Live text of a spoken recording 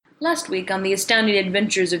Last week, on the astounding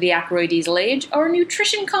adventures of the Ackroyd Diesel Age, our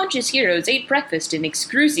nutrition-conscious heroes ate breakfast in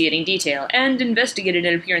excruciating detail and investigated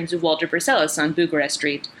an appearance of Walter Purcellus on Bucharest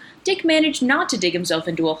Street. Dick managed not to dig himself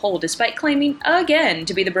into a hole despite claiming, again,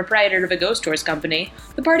 to be the proprietor of a ghost horse company.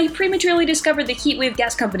 The party prematurely discovered the Heatwave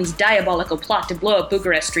Gas Company's diabolical plot to blow up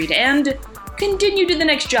Bucharest Street and continued to the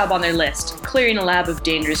next job on their list, clearing a lab of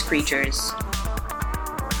dangerous creatures.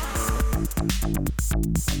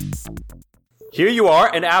 Here you are,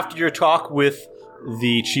 and after your talk with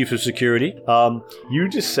the chief of security, you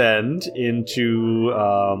descend into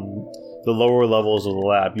the lower levels of the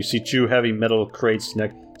lab. You see two heavy metal crates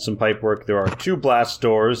next to some pipework. There are two blast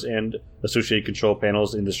doors and associated control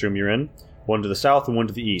panels in this room you're in. One to the south and one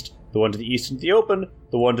to the east. The one to the east is open,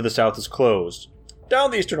 the one to the south is closed.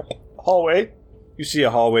 Down the eastern hallway, you see a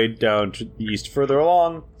hallway down to the east further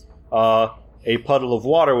along. A puddle of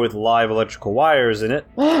water with live electrical wires in it,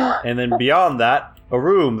 and then beyond that, a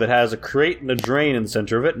room that has a crate and a drain in the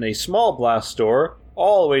center of it, and a small blast door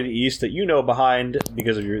all the way to the east that you know behind,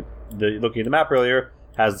 because of looking at the map earlier,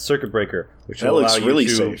 has the circuit breaker, which will allow you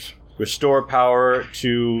to restore power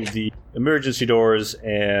to the emergency doors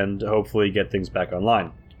and hopefully get things back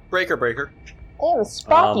online. Breaker. Oh, the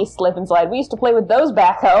Sparky slip and slide. We used to play with those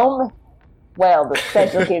back home. Well, the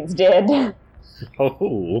special kids did.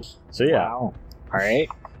 Oh, so yeah. Wow. Alright.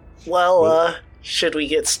 Well, should we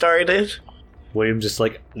get started? William's just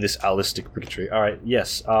like this allistic bigotry. Alright,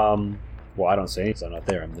 yes. Well, I don't say anything, so I'm not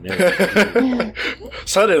there. I'm the narrator.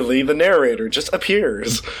 Suddenly, the narrator just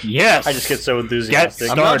appears. Yes! I just get so enthusiastic.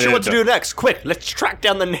 I'm not sure what to do next. Quick, let's track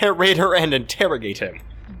down the narrator and interrogate him.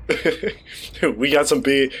 we got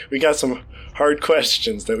some hard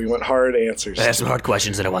questions that we want hard answers I have some hard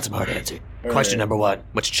questions that I want some hard answers. Question number 1.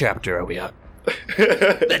 Which chapter are we on? to.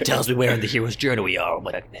 That tells me where in the hero's journey we are.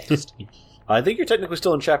 What next? I think you're technically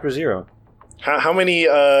still in chapter 0. How many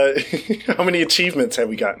how many achievements have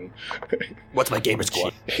we gotten? What's my gamer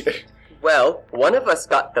score? Well, one of us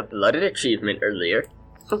got the blooded achievement earlier.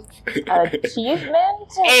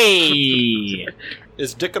 Achievement? Hey!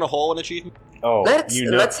 Is Dick in a hole an achievement? Oh, Let's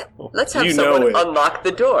have You know someone it. unlock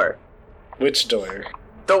the door. Which door?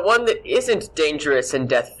 The one that isn't dangerous and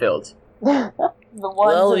death-filled. The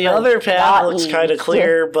Well, the other path looks kind of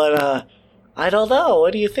clear, but I don't know.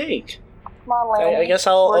 What do you think? Come on, Lanny. I guess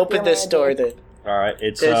I'll Work open your this door magic. then. Alright,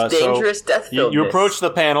 it's There's dangerous so death-filled. you approach the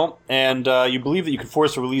panel, and you believe that you can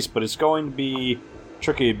force a release, but it's going to be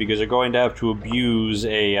tricky because you're going to have to abuse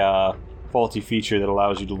a faulty feature that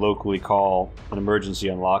allows you to locally call an emergency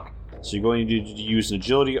unlock. So you're going to need to use an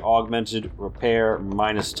agility augmented repair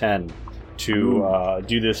 -10 to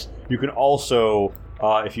do this. You can also,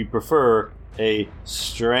 if you prefer, a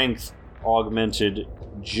strength augmented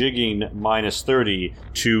jigging -30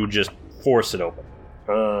 to just force it open.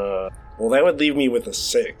 Well, that would leave me with a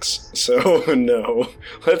 6. So no,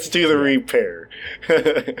 let's do the repair. I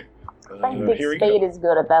think Here we Spade go. is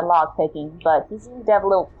good at that lock picking, but he seems to have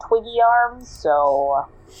little twiggy arms, so...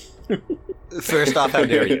 First off, how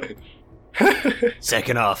dare you?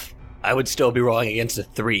 Second off, I would still be rolling against a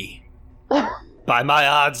 3. By my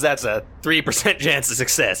odds, that's a 3% chance of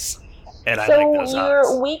success. And I like those So odds.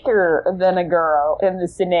 you're weaker than a girl in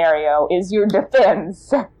this scenario, is your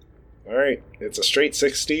defense. Alright, it's a straight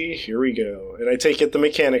 60. Here we go. And I take it the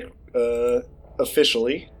mechanic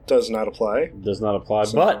officially does not apply. Does not apply,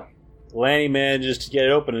 So- but Lanny manages to get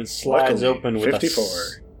it open and slides Luckily, open with 54.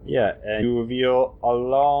 Yeah, and you reveal a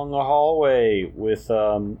long hallway with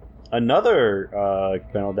another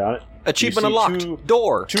panel down it. Achievement You see unlocked.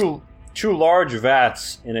 Door. Two large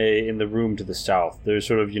vats in the room to the south. There's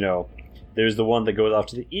sort of, there's the one that goes off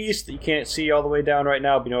to the east that you can't see all the way down right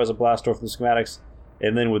now, but has a blast door from the schematics.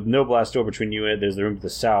 And then with no blast door between you and it, there's the room to the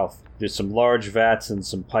south. There's some large vats and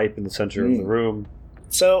some pipe in the center of the room.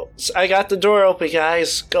 So I got the door open,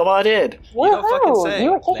 guys. Come on in. don't fucking Woohoo! say,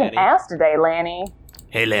 You were kicking Lanny. ass today, Lanny.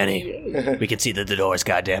 Hey, Lanny. We can see that the door is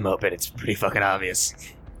goddamn open. It's pretty fucking obvious.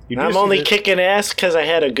 You do I'm see only that kicking ass because I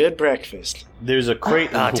had a good breakfast. There's a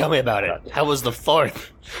crate. Tell me about it. How was the 4th?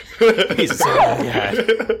 Jesus,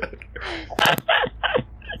 God.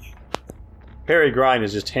 Harry Grind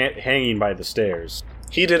is just hanging by the stairs.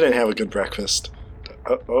 He didn't have a good breakfast.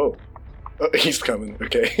 Oh, he's coming.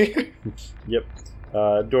 Okay. Yep.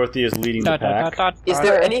 Dorothy is leading the pack. Is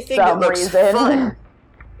there anything that some looks reason. fun?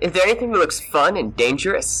 Is there anything that looks fun and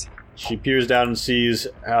dangerous? She peers down and sees,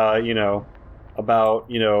 about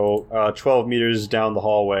 12 meters down the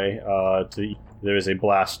hallway. There is a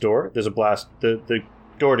blast door. There's a blast. The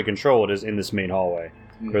door to control it is in this main hallway,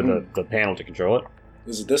 or the panel to control it.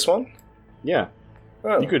 Is it this one? Yeah.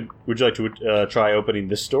 Oh. Would you like to try opening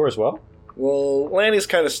this door as well? Well, Lanny's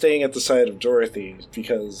kind of staying at the side of Dorothy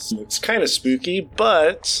because it's kind of spooky,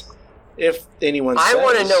 but if anyone I says...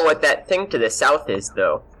 want to know what that thing to the south is,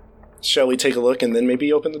 though. Shall we take a look and then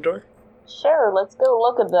maybe open the door? Sure, let's go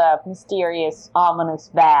look at the mysterious, ominous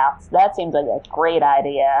vats. That seems like a great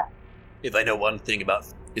idea. If I know one thing about,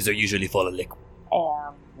 is they're usually full of liquid.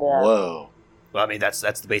 And, Whoa. Well, I mean, that's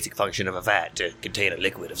the basic function of a vat, to contain a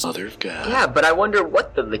liquid of some Mother of God. Yeah, but I wonder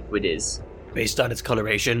what the liquid is. Based on its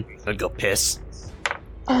coloration, I'd go piss.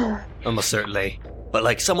 Almost certainly. But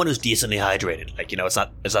like someone who's decently hydrated. Like, it's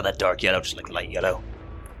not that dark yellow, just like light yellow.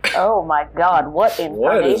 oh my god, what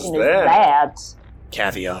incarnation is that? that?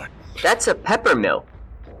 Caviar. That's a peppermill.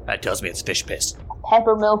 That tells me it's fish piss.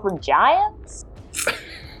 Peppermill for giants?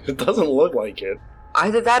 It doesn't look like it.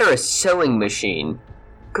 Either that or a sewing machine.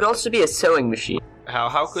 Could also be a sewing machine.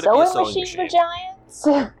 How could it be a Sewing sewing machine machine? for giants?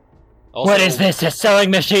 Also, What is this, a sewing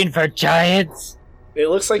machine for giants? It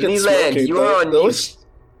looks like it's Leland, smoking. you are on mute.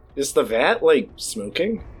 Is the vat, like,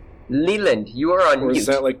 smoking? Leland, you are on Or mute. is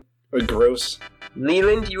that, like, a gross...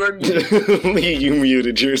 Leland, you are mute. You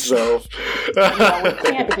muted yourself. No, we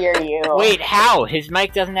can't hear you. Wait, how? His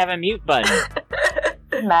mic doesn't have a mute button.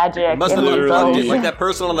 Magic. it must have in the unplugged it, boat. like that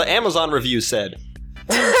person on the Amazon review said.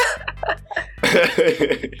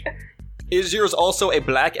 Is yours also a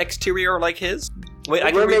black exterior like his? Wait,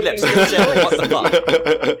 I can We're read making lips. no What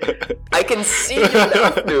the fuck? I can see your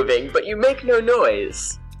mouth moving, but you make no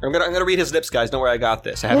noise. I'm gonna read his lips, guys. Don't worry, I got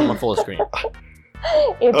this. I have him on full screen.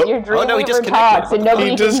 If Oh. your Oh, no, he Dreamweaver disconnected. talks and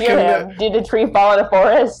nobody He can hear him, disconnect- did a tree fall in a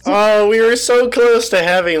forest? Oh, we were so close to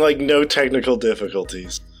having, like, no technical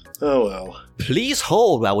difficulties. Oh, well. Please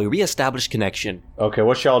hold while we reestablish connection. Okay,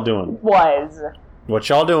 what y'all doing? Was. What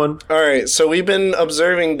y'all doing? Alright, so we've been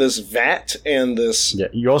observing this vat and this... Yeah,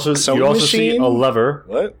 you also Sewing see machine? a lever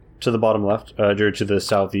What? to the bottom left, or to the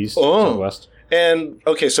southeast, Oh. southwest. And,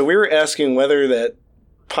 okay, so we were asking whether that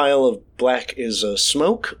pile of black is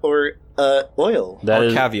smoke or oil. That Or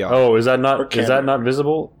is caviar. Oh, is that Or not caviar.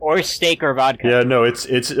 visible? Or steak or vodka. Yeah, no, it's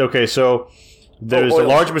okay. So there's a oil.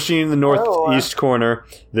 large machine in the northeast corner.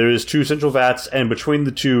 There's two central vats, and between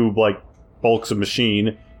the two bulks of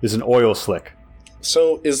machine is an oil slick.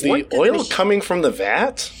 So is the What did oil the- coming from the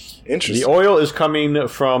vat? The Interesting. oil is coming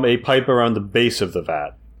from a pipe around the base of the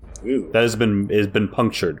vat Ooh. that has been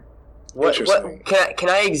punctured. What? Interesting. Can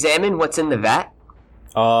I examine what's in the vat?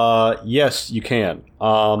 Yes, you can.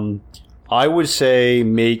 I would say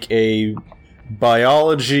make a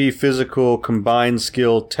biology physical combined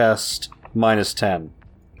skill test -10.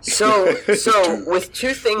 So with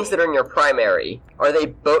two things that are in your primary, are they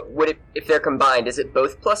both? If they're combined, is it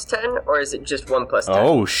both +10 or is it just 1 +10?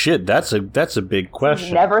 Oh shit, that's a big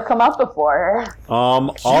question. Never come up before.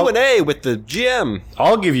 I'll Q&A with the GM.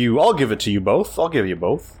 I'll give it to you both. I'll give you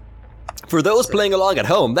both. For those playing along at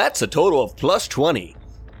home, that's a total of +20.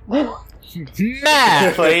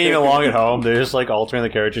 Math! Playing along at home, they're just like altering the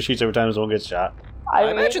character sheets every time someone gets shot. I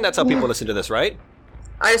imagine that's how people listen to this, right?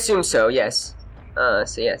 I assume so. Yes. So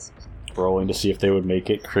yes. Rolling to see if they would make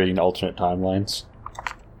it, creating alternate timelines.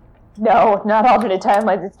 No, not alternate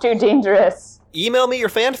timelines. It's too dangerous. Email me your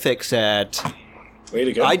fanfics at Way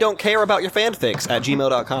to go. I don't care about your fanfics at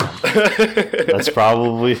gmail.com. That's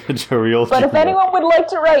probably the real But thing. if anyone would like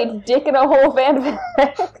to write Dick in a Hole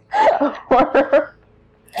fanfic, or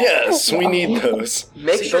Yes, we need those.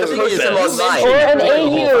 Make sure to the post thing them is, online. or an Dick in a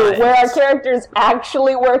Hole AU fine. where our characters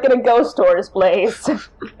actually work at a ghost tourist place.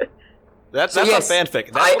 That's So yes, not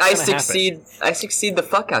fanfic. That's I what's gonna succeed. I succeed the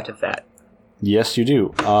fuck out of that. Yes, you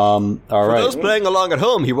do. All For right. those playing along at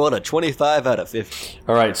home, he rolled a 25 out of 50.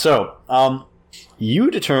 All right. So,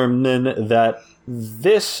 you determine that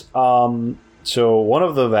this, so one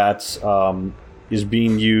of the vats, is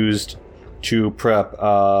being used to prep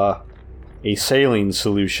a saline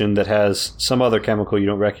solution that has some other chemical you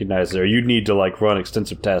don't recognize there. You'd need to run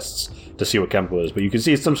extensive tests to see what chemical it is, but you can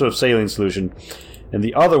see it's some sort of saline solution. And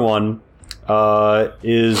the other one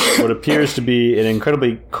is what appears to be an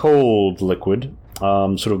incredibly cold liquid,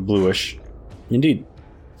 sort of bluish. Indeed.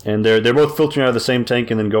 And they're both filtering out of the same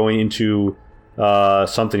tank and then going into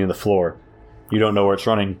something in the floor. You don't know where it's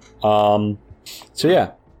running. So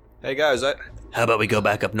yeah. Hey guys, how about we go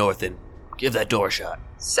back up north and give that door a shot?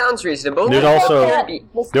 Sounds reasonable. There's also- That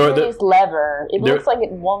mysterious lever. It there- looks like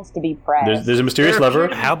it wants to be pressed. There's a mysterious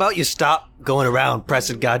lever. How about you stop going around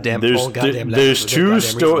pressing goddamn There's old goddamn there's levers two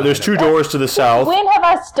for the goddamn there's reason two doors to the south. When have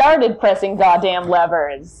I started pressing goddamn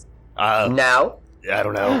levers? Now I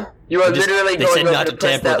don't know. you are Just- literally they going said over not to to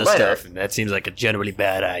press tamper that with letter. stuff, and that seems like a generally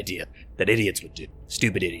bad idea that idiots would do.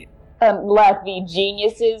 Stupid idiot. Like the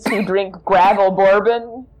geniuses who drink gravel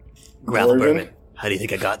bourbon. Gravel Bourbon? bourbon. How do you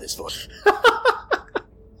think I got this for?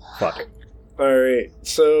 Fuck. Alright,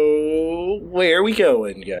 so where are we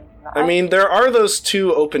going, guys? I mean, there are those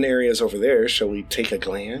 2 open areas over there. Shall we take a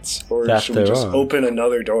glance? Or That should we there just are. open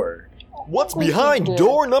another door? What's behind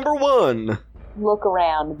door number 1? Look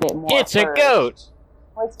around a bit more. It's a first. goat.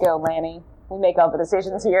 Let's go, Lanny. We make all the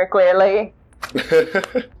decisions here, clearly.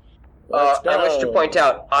 I wish to point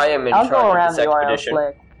out, I am in I'll charge go of around this the oil expedition.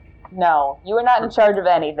 slick. No, you are not in charge of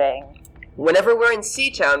anything. Whenever we're in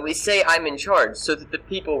Seatown, we say I'm in charge so that the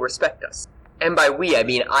people respect us. And by we, I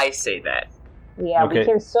mean I say that. Yeah, Okay. we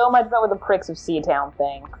care so much about what the pricks of Seatown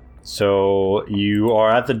think. So you are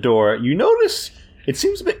at the door. You notice it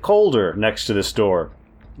seems a bit colder next to this door.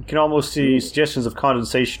 You can almost see suggestions of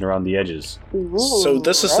condensation around the edges. Ooh, So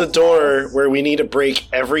this is the that's door nice. where we need to break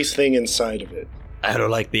everything inside of it. I don't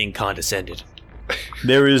like being condescended.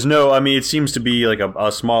 There is no, I mean, it seems to be like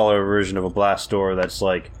a smaller version of a blast door that's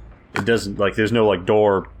like, it doesn't, like, there's no, like,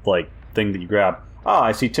 door, like, thing that you grab. Ah,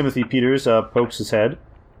 I see Timothy Peters pokes his head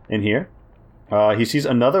in here. He sees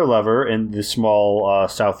another lever in this small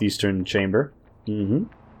southeastern chamber. Mm-hmm.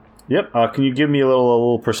 Yep, can you give me a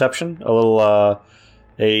little perception?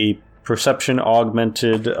 A perception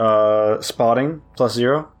augmented spotting plus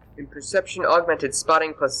 0? In perception augmented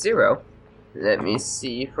spotting plus 0. Let me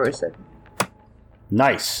see for a second.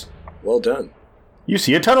 Nice. Well done. You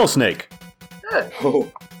see a tunnel snake. Oh,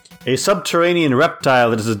 A subterranean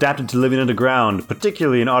reptile that is adapted to living underground,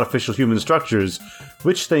 particularly in artificial human structures,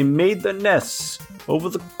 which they made their nests over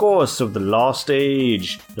the course of the Lost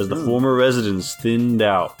Age, as the former residents thinned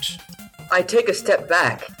out. I take a step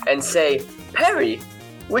back and say, Perry,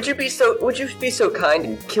 would you be so kind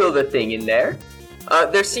and kill the thing in there?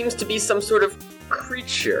 There seems to be some sort of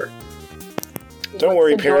creature. don't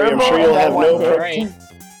worry, Perry. I'm Adorable sure you'll and I have no want it. Alright.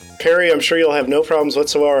 Perry. I'm sure you'll have no problems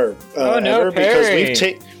whatsoever. Oh, no, ever, because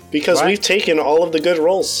Perry. because What? we've taken all of the good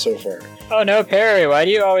rolls so far. Oh no, Perry, why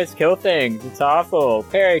do you always kill things? It's awful.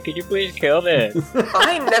 Perry, could you please kill this?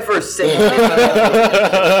 I never said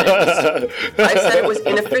I said it was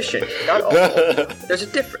inefficient, not awful. There's a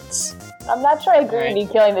difference. I'm not sure I agree Alright. with you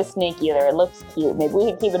killing the snake either. It looks cute. Maybe we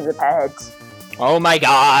can keep it as a pet. Oh my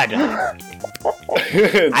god!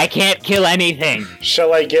 I can't kill anything!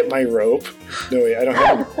 Shall I get my rope? No, wait, I don't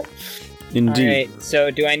have it. Indeed. Alright, so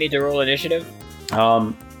do I need to roll initiative?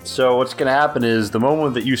 So what's going to happen is the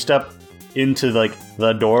moment that you step into like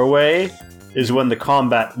the doorway is when the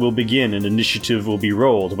combat will begin and initiative will be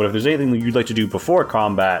rolled. But if there's anything that you'd like to do before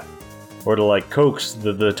combat, or to like coax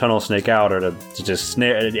the tunnel snake out, or to just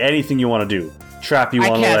snare anything you want to do, trap you I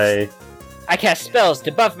on the cast- way. I cast spells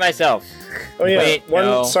to buff myself. Oh yeah, Wait,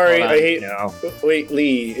 no, sorry, hold on, I hate. no. Wait,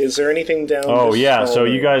 Lee, is there anything down? Oh this yeah, so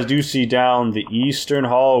hallway? you guys do see down the eastern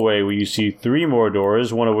hallway where you see 3 more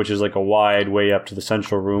doors, one of which is like a wide way up to the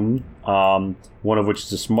central room, one of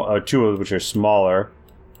which is 2 of which are smaller,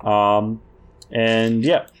 and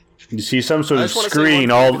yeah, you see some sort I of just wanna say screen one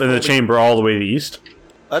thing all in before the we- chamber all the way to the east.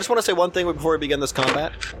 I just want to say one thing before we begin this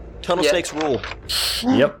combat. Tunnel Yeah. snakes rule.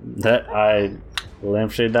 Yep, that I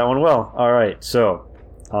lampshade that one well. All right, so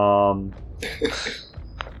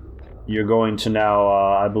you're going to now,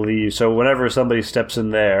 I believe. So whenever somebody steps in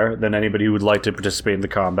there, then anybody who would like to participate in the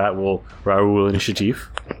combat will roll initiative.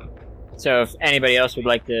 So if anybody else would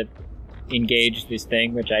like to engage this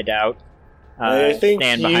thing, which I doubt, I think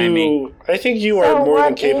stand behind me. you. I think you So are more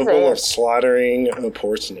than what is capable it? of slaughtering a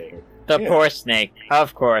poor snake. The Yeah. poor snake,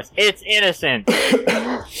 of course. It's innocent.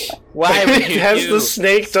 Why would you Has do the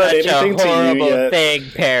snake done such anything a to you horrible yet? thing,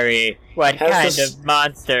 Perry? What Has kind the s- of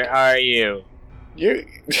monster are you? You.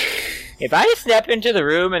 If I step into the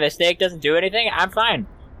room and the snake doesn't do anything, I'm fine.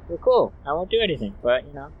 We're cool. I won't do anything. But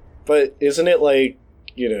But isn't it like,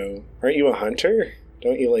 aren't you a hunter?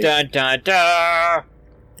 Don't you like? dun dun dun.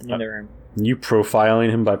 Another room. You profiling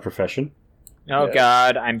him by profession? Oh Yeah.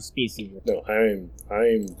 God, I'm species. No, I'm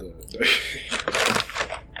the.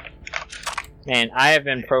 Man, I have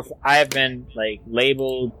been like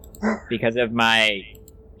labeled because of my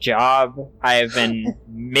job. I have been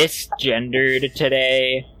misgendered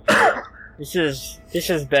today. This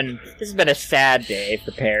has been a sad day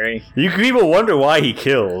for Perry. People wonder why he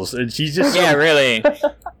kills, and she's just Yeah, really.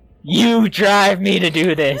 You drive me to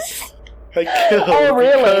do this. I killed. Oh,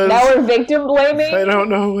 really? because Now we're victim blaming? I don't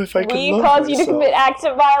know if I can. We love cause you to myself. commit acts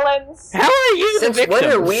of violence? How are you the Since victim?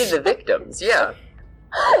 when are we the victims? Yeah.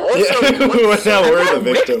 Yeah, what's now we're the I'm not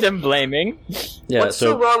victim. victim blaming. yeah. what's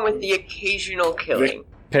so So wrong with the occasional killing?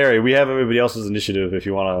 Perry, we have everybody else's initiative if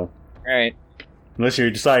you want to. Alright. Unless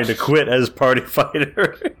you're deciding to quit as party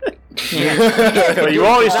fighter. Yeah. But you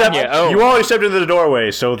always stepped. Yeah, oh. You always stepped into the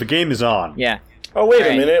doorway, so the game is on. Yeah. Oh wait a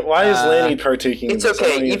Alright. minute! Why is Uh, Lanny partaking? in It's this? I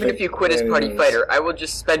okay, don't even think if you quit as Lanny party knows. fighter, I will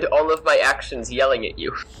just spend all of my actions yelling at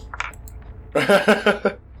you.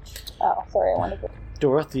 Oh, sorry, I wanted to.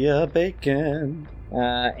 Dorothea Bacon.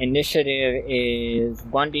 Initiative is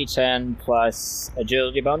 1d10 plus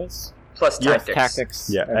agility bonus. Plus Yes, tactics. tactics.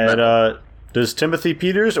 Yeah, and does Timothy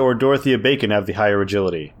Peters or Dorothea Bacon have the higher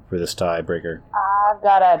agility for this tiebreaker? I've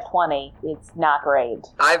got a 20. It's not great.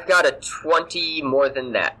 I've got a 20 more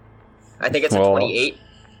than that. I think it's a Well, 28.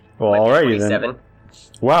 Well, Might be alrighty 27. then.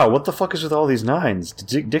 Wow, what the fuck is with all these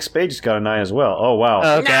 9s? Dick Spade just got a 9 as well. Oh, wow.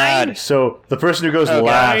 Oh, God. So, the person who goes Oh,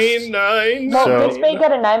 last... 9. Well, So- Dick Spade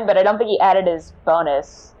got a 9, but I don't think he added his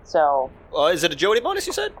bonus, so... Is it agility bonus,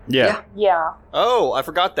 you said? Yeah. Yeah. Oh, I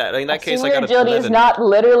forgot that. In that case, I Assuming got a agility 11. is not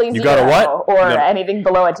literally You 0 got a what? or You got a- anything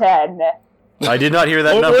below a 10. I did not hear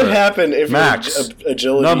that What number. would happen if Max. your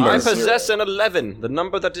agility Number. I was 0? possess an 11. The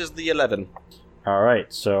number that is the 11.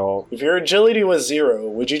 Alright, so... If your agility was 0,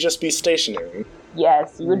 would you just be stationary?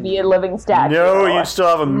 Yes, you would be a living statue. No, you'd still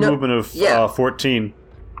have a No, movement of yeah. 14.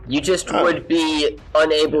 You just Oh. would be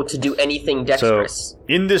unable to do anything So, dexterous.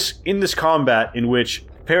 in this combat in which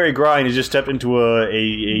Perry Grind has just stepped into a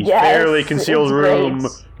Yes, fairly concealed it's room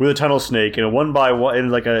great. with a tunnel snake and a one by one,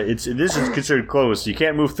 and like this is considered close. You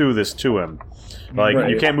can't move through this to him. Like Right.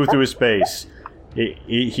 you can't move through his space. The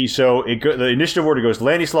initiative order goes: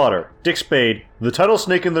 Lanny Slaughter, Dick Spade, the tunnel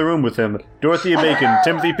snake in the room with him, Dorothea Bacon,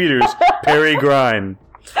 Timothy Peters, Perry Grind.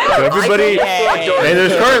 So everybody, and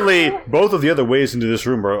there's currently both of the other ways into this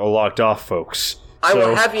room are locked off, folks. I will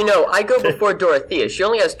So- have you know, I go before Dorothea. She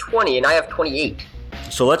only has 20 and I have 28.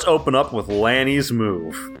 So let's open up with Lanny's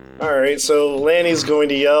move. Alright, so Lanny's going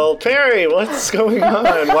to yell, Perry, what's going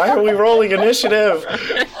on? Why are we rolling initiative?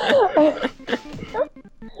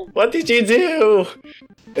 What did you do?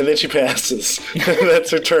 And then she passes.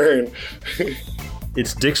 That's her turn.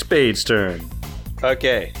 It's Dick Spade's turn.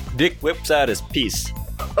 Okay. Dick whips out his piece.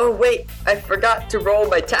 Oh wait, I forgot to roll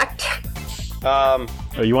my tact. Oh,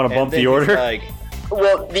 you want to and bump then the he's order? like,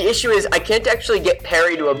 Well, the issue is I can't actually get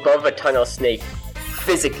Perry to above a tunnel snake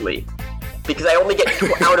physically because I only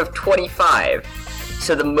get out of 25.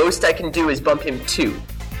 So the most I can do is bump him 2, which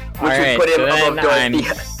Alright, would put him so above then I'm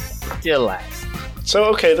Dorothea. still last. So,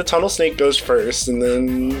 okay, the tunnel snake goes first, and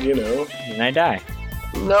then, And I die.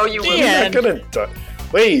 No, you Yeah. wouldn't. you're not gonna die.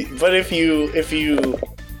 Wait, but if you,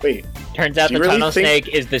 wait, Turns out Do you the really tunnel think- snake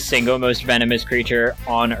is the single most venomous creature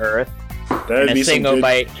on Earth. that'd And be a some single good...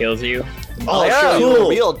 bite kills you. Oh, show you cool. a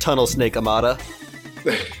real tunnel snake, Amada.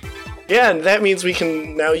 Yeah, and that means we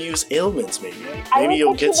can now use ailments, maybe. I Maybe would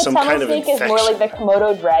you'll picture get the some tunnel kind of snake infection. is more like the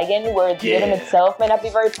Komodo dragon, where its venom Yeah. itself may not be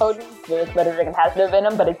very potent. The Komodo dragon has no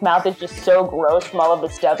venom, but its mouth is just so gross from all of the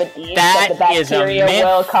stuff it eats that the That is a bacteria myth.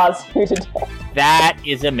 will cause you to die. That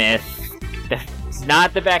is a myth. It's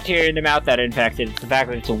not the bacteria in the mouth that infects it, it's the fact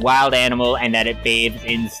that it's a wild animal and that it bathes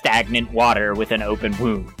in stagnant water with an open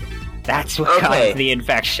wound. That's what Okay. caused the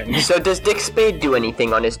infection. So does Dick Spade do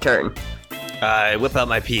anything on his turn? I whip out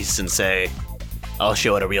my piece and say, I'll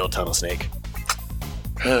show it a real tunnel snake.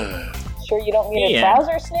 Sure you don't mean a Yeah.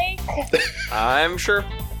 trouser snake? I'm sure.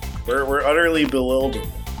 We're utterly bewildered.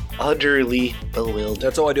 Utterly bewildered.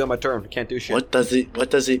 That's all I do on my turn. Can't do shit. What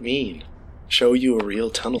does it mean? Show you a real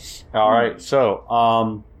tunnel. All right, so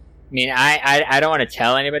I mean, I don't want to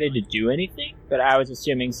tell anybody to do anything, but I was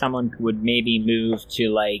assuming someone would maybe move to,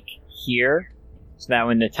 like, here, so that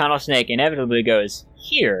when the tunnel snake inevitably goes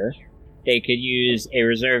here, they could use a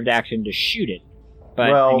reserved action to shoot it.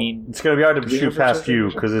 But, well, I mean, it's going to be hard to we shoot have past reserved you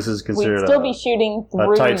action? because this is considered We'd still be shooting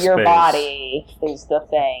through tight your space. body, is the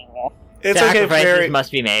thing. It's okay, sacrifices Perry.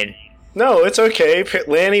 must be made. No, it's okay.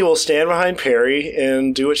 Lanny will stand behind Perry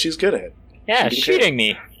and do what she's good at. Yeah, Should be shooting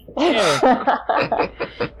me. Yeah.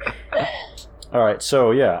 All right,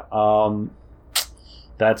 so yeah,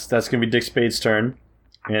 that's going to be Dick Spade's turn,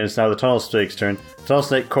 and it's now the tunnel snake's turn. Tunnel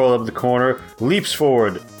snake coiled up in the corner, leaps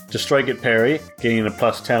forward to strike at Perry, getting a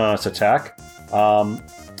 +10 on its attack.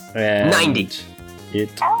 And 90.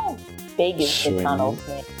 How big is the tunnel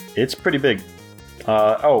snake? It's pretty big.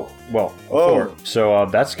 Oh, 4. So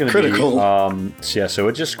that's going to be Critical. So yeah, so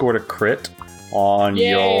it just scored a crit on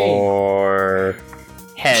Yay. your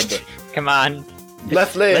Head. Come on.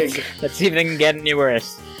 Left leg. Let's see if they can get any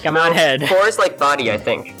worse. Come on, head. 4 is like body, I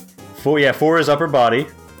think. 4. Yeah, 4 is upper body.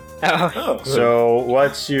 Oh. Oh, So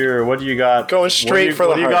what do you got? Going straight for the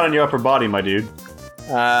What do you got heart. on your upper body, my dude?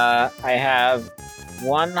 I have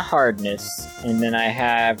 1 hardness, and then I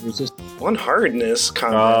have resist. one hardness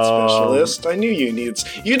combat specialist. I knew you needed.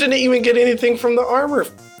 You didn't even get anything from the armor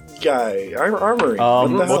guy. Armory. What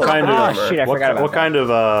the hell? kind Oh, of? shoot, I forgot about what that. kind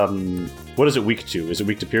of? What is it weak to? Is it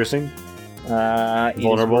weak to piercing? It is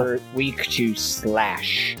Vulnerable? weak to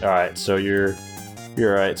slash. All right, so your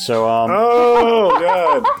You're right. So, Oh,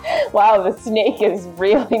 God. Wow, the snake is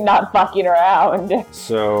really not fucking around.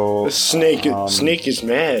 so The snake is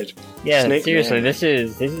mad. Yeah, Snake seriously, man. this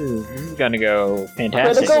is gonna go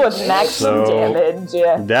fantastic. Critical with maximum So-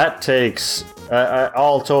 damage. that takes,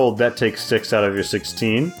 all told, that takes 6 out of your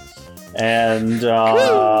 16. And,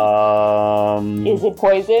 Is it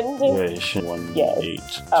poisoned? Duration, 1, Yes. 8.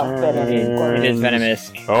 Oh, venomous. It is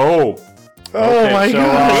venomous. Oh! Oh Okay, my so,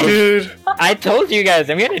 God, dude. I told you guys,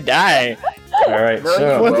 I'm gonna die. Alright, No,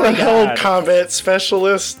 so... What Oh the my hell, God. combat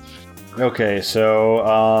specialist? Okay, so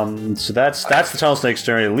that's the tunnel snake's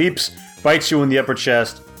turn. It leaps, bites you in the upper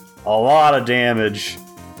chest, a lot of damage.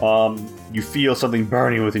 You feel something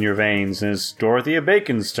burning within your veins, and it's Dorothea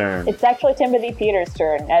Bacon's turn. It's actually Timothy Peters'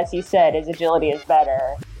 turn. As he said, his agility is better.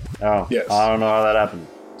 Oh, Yes. I don't know how that happened.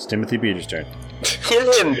 It's Timothy Peters' turn.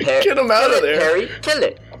 Kill him, Perry. Get him out Kill of it, there. Perry. Kill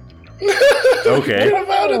it. Okay. Get him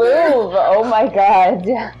out of Move! there. Oh my god.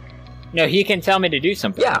 No, he can tell me to do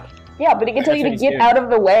something. Yeah. Yeah, but he can tell you to That's what get he's out of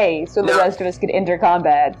the way so the No. rest of us can enter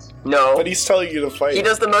combat. No. But he's telling you to fight. He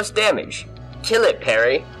does the most damage. Kill it,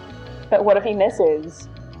 Perry. But what if he misses?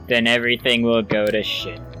 Then everything will go to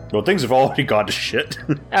shit. Well, things have already gone to shit.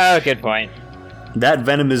 Oh, good point. That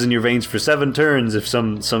venom is in your veins for 7 turns if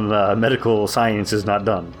some medical science is not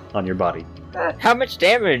done on your body. How much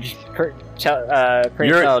damage per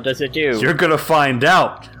You're- tell does it do? You're gonna find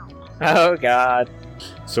out. Oh god.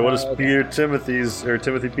 So what is Okay.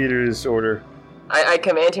 Timothy Peters' order? I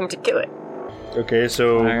command him to kill it. Okay,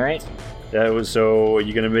 so Alright. are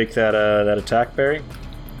you gonna make that attack, Barry?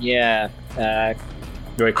 Yeah.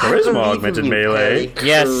 Wait, I charisma believe augmented in you, melee. Perry.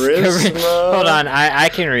 Yes. Charisma. Hold on, I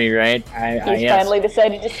can rewrite. He's Yes. finally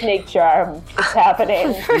decided to snake charm. It's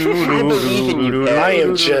happening. I believe in you, Perry. I am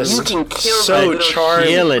You just can kill so that little charmed.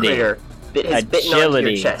 Agility. critter that has bitten onto your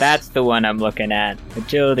Agility. chest. That's the one I'm looking at.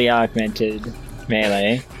 Agility augmented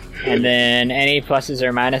melee. And then any pluses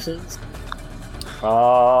or minuses?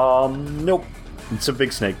 Nope. It's a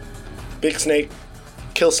big snake. Big snake.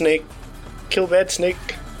 Kill snake. Kill that snake.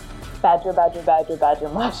 Badger, badger, badger, badger,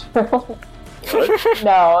 mushroom.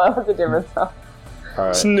 No, that was a different song.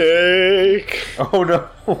 Alright. Snake. Oh no.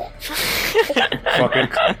 Fucking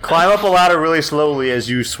climb up a ladder really slowly as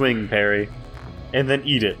you swing, Perry. And then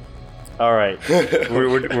eat it. Alright.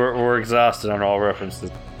 we're exhausted on all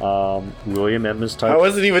references. William Edmonds I type.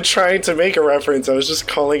 wasn't even trying to make a reference. I was just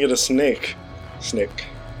calling it a snake. Snake.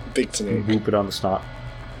 Big snake. Whoop it on the snot.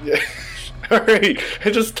 Yeah. Alright. I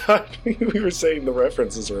just thought we were saying the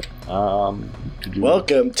references were.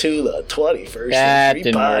 Welcome to the 21st That Century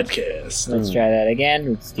didn't work. Podcast. Let's try that again.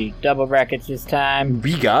 Let's do double brackets this time.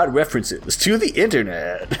 We got references to the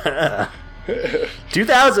internet.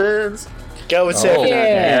 2000s. Go with seven.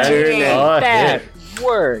 Yeah. Internet. Oh, That hit.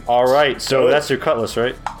 worked. Alright, so that's your cutlass,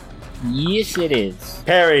 right? Yes, it is.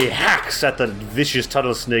 Perry hacks at the vicious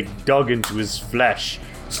tunnel snake dug into his flesh,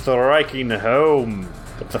 striking home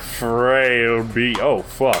at the frail bee. Oh,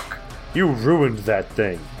 fuck. You ruined that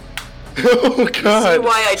thing. Oh See god.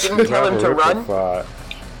 why I didn't tell him to run?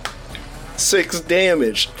 6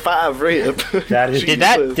 damage. 5 rip. That is- Did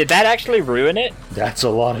that actually ruin it? That's a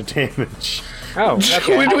lot of damage. Oh,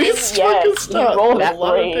 okay. When we Yes, fucking you stop. rolled That's a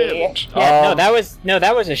lot of 3. damage. Yeah,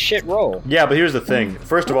 that was a shit roll. Yeah, but here's the thing.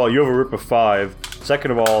 First of all, you have a rip of 5.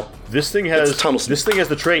 Second of all, this thing has It's a tunnel snake. this thing has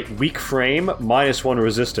the trait weak frame, -1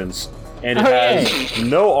 resistance, and it Oh, has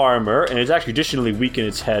no armor, and it's actually additionally weak in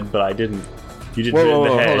its head. But you didn't hit it in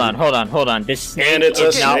the head. Hold on. This snake And it's a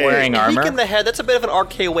is not snake. wearing Weak in armor. the head, that's a bit of an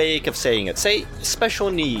archaic of saying it. Say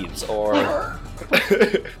special needs or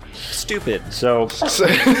stupid. So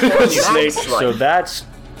Snake. so that's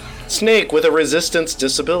Snake with a resistance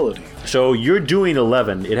disability. So you're doing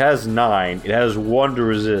 11. It has 9. It has 1 to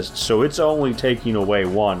resist. So it's only taking away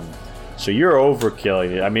 1. So you're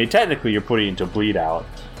overkilling it. I mean, technically, you're putting it into bleed out.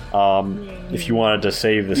 If you wanted to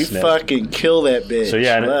save the You snake. fucking kill that bitch. So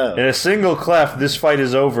yeah, Wow. in a single clef, this fight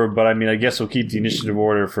is over. But I mean, I guess we'll keep the initiative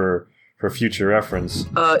order for future reference.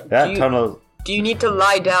 That tunnel. Do you need to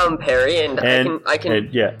lie down, Perry, and I can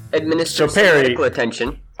yeah. administer So, Perry- some medical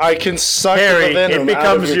attention? I can suck Perry, the venom it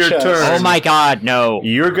out of becomes your your chest. turn. Oh my god, no.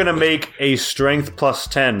 You're gonna make a strength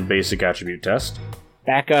 +10 basic attribute test.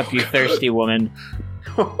 Back up, you thirsty woman.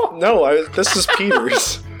 No, this is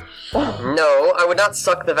Peters. No, I would not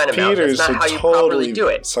suck the venom out. Peters That's should not how you totally properly do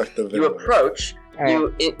it. suck the venom You out. approach,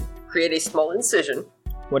 Alright. create a small incision.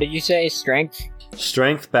 What did you say? Strength?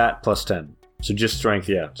 Strength bat +10. So just strength,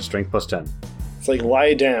 yeah. Just strength +10. It's like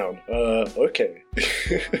lie down. Okay.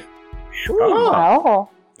 Oh. Oh.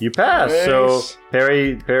 You pass. Nice. So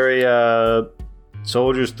Perry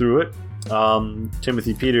soldiers through it.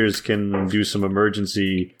 Timothy Peters can do some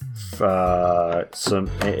emergency, some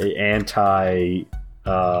anti.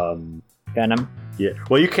 Venom. Yeah.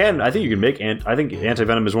 Well, you can. I think you can make. I think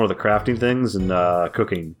anti-venom is one of the crafting things and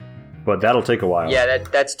cooking, but that'll take a while. Yeah,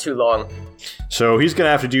 that's too long. So he's gonna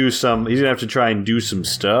have to do some. He's gonna have to try and do some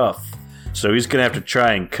stuff. So he's gonna have to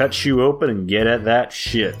try and cut you open and get at that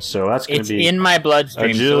shit. So that's gonna be in my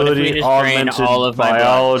bloodstream. agility, so if we just drain augmented all of my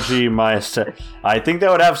biology. I think that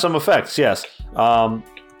would have some effects. Yes.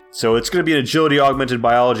 So it's gonna be an agility augmented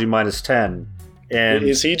biology -10. And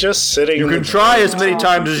is he just sitting? you can try as many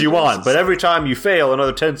times as you want, but every time you fail,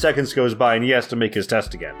 another 10 seconds goes by, and he has to make his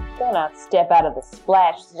test again. Gonna step out of the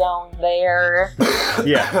splash zone there.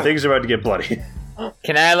 Yeah, things are about to get bloody.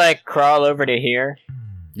 Can I crawl over to here?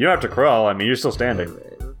 You don't have to crawl. I mean, you're still standing.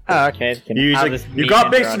 Oh, okay. You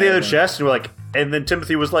got based in the other chest, and we're like, and then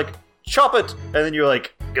Timothy was like, "Chop it!" And then you're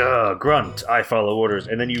like, "Grunt, I follow orders."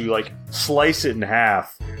 And then you slice it in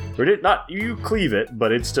half, or not you cleave it,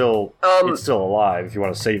 but it's still alive if you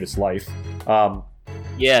want to save its life.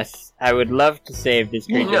 Yes, I would love to save this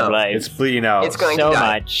creature's life. It's bleeding out. It's going so to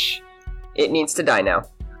die. much. It needs to die now.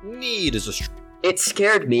 Need is a It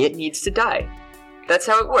scared me. It needs to die. That's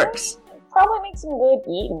how it works. Probably makes some good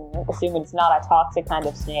eating, assuming it's not a toxic kind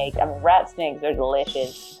of snake. I mean, rat snakes are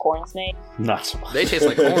delicious. Corn snakes? Not so much. They taste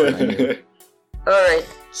like corn. Alright.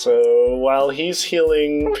 So while he's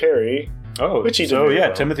healing Perry, which he did very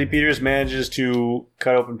well. Timothy Peters manages to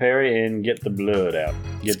cut open Perry and get the blood out,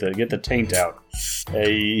 get the taint out.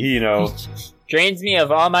 Drains me of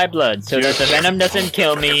all my blood so that the venom doesn't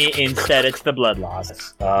kill me. Instead, it's the blood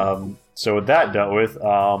loss. So with that dealt with,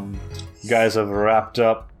 you guys have wrapped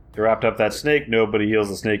up that snake. Nobody heals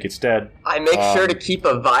the snake; it's dead. I make sure to keep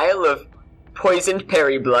a vial of poisoned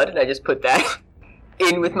Perry blood, and I just put that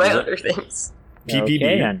in with my other things. PPB.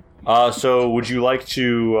 Okay, then. So would you like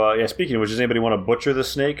to? Speaking of which, does anybody want to butcher the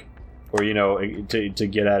snake, or to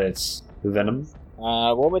get at its venom?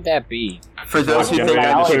 What would that be? For those who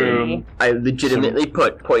think I legitimately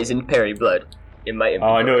put poisoned Perry blood in my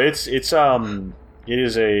inventory. Oh, I know. It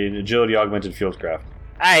is an agility augmented fieldcraft.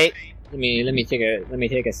 Alright. Let me take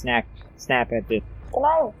a snap at this. Can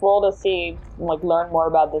I roll to see, learn more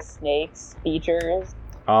about the snake's features?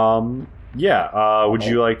 Yeah. Would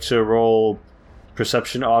you like to roll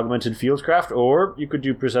perception augmented fieldcraft, or you could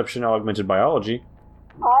do perception augmented biology?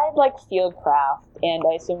 I'd like fieldcraft, and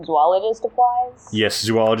I assume zoologist applies? Yes,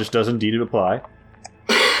 zoologist does indeed apply.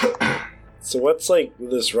 So what's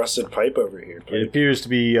this rusted pipe over here? It appears to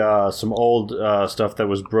be some old stuff that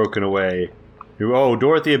was broken away.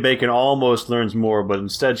 Dorothea Bacon almost learns more, but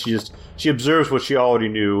instead she observes what she already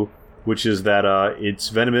knew, which is that it's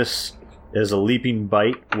venomous as a leaping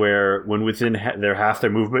bite, where when within half their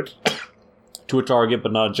movement to a target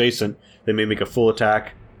but not adjacent, they may make a full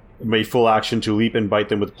attack, make full action to leap and bite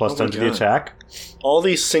them with +10 to the attack. All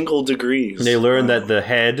these single degrees. And they learn that the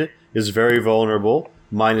head is very vulnerable,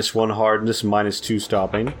 -1 hardness, -2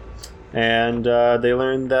 stopping. And they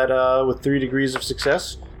learn that with 3 degrees of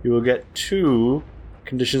success, you will get 2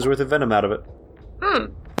 conditions worth of venom out of it.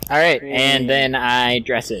 Alright, and then I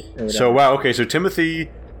dress it. So, so Timothy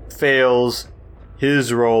fails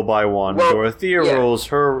his roll by 1. Dorothea rolls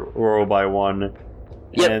her roll by 1.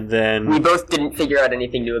 Yep. And then we both didn't figure out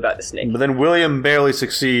anything new about the snake. But then William barely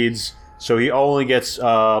succeeds, so he only gets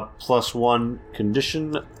 +1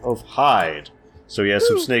 condition of hide. So he has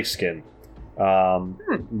some snake skin.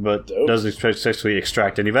 But doesn't successfully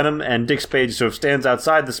extract any venom. And Dick Spade sort of stands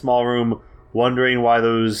outside the small room, wondering why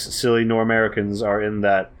those silly Nor-Americans are in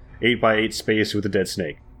that 8x8 space with a dead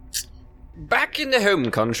snake. Back in the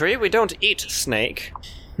home country, we don't eat snake.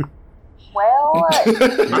 Well,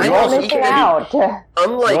 I'm missing out.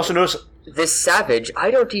 Unlike this savage, I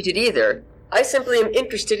don't eat it either. I simply am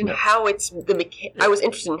interested in how I was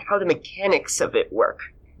interested in how the mechanics of it work.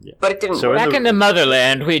 Yeah. But it didn't work. Back in the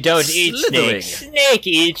motherland, we don't eat snakes. Snake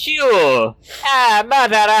eats you!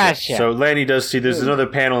 Mother Russia! So Lanny does see there's another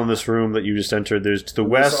panel in this room that you just entered. There's to the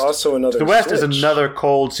west. There's also another to the west switch. is another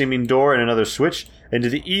cold-seeming door and another switch. And to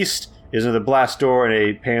the east is another blast door and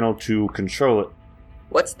a panel to control it.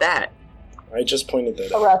 What's that? I just pointed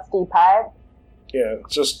that A out. rusty pipe? Yeah,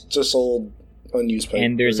 just old unused pipe.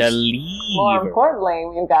 And there's a lever. More importantly,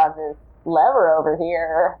 we've got this lever over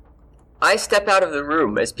here. I step out of the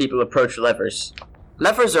room as people approach levers.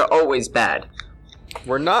 Levers are always bad.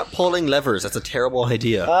 We're not pulling levers. That's a terrible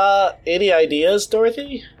idea. Any ideas,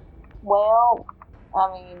 Dorothy? Well,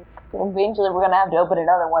 I mean, eventually we're going to have to open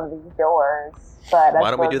another one of these doors. But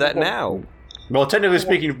why don't we do that now? Well, technically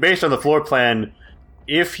speaking, based on the floor plan,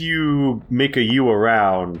 if you make a U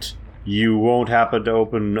around, you won't happen to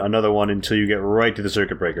open another one until you get right to the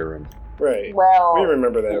circuit breaker room. Right. Well, we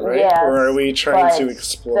remember that, right? yes, or are we trying to but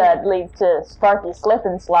explore? that leads to Sparky Slip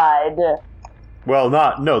and Slide. Well,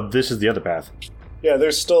 no, this is the other path. Yeah,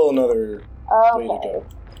 there's still another way to Okay. go.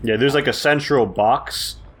 Yeah, there's like a central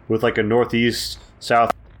box with like a northeast,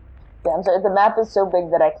 south. Damn, so the map is so big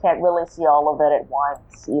that I can't really see all of it at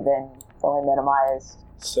once, even fully minimized.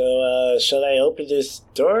 So, shall I open this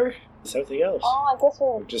door? Something else. Oh, I guess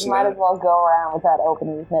we Just might not- as well go around without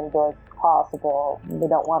opening as many doors as possible. We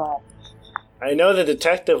don't want to... I know the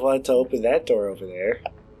detective wanted to open that door over there.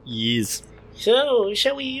 Yes. So,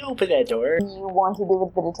 shall we open that door? Do you want to do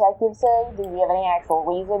what the detective says? Do you have any actual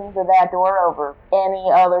reason for that door over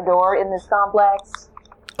any other door in this complex?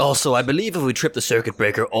 Also, I believe if we trip the circuit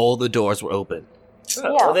breaker, all the doors will open. Oh, Yeah,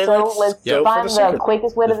 well, then so let's go for find the the circuit.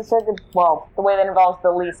 quickest way to the circuit. Well, the way that involves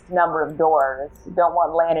the least number of doors. You don't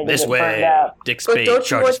want Lanny to This get burned way, up. Dick But Spade don't you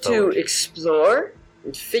charges want forward. to explore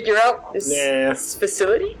and figure out this, Nah. this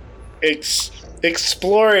facility?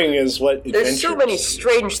 Exploring is what There's so many adventures-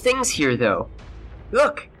 strange things here, though.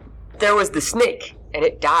 Look, there was the snake, and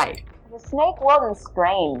it died. The snake wasn't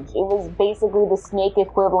strange. It was basically the snake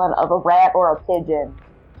equivalent of a rat or a pigeon.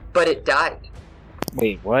 But it died.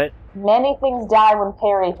 Wait, what? Many things die when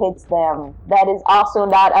Perry hits them. That is also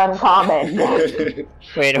not uncommon.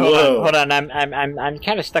 Wait, Whoa. hold on. I'm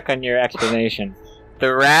kind of stuck on your explanation.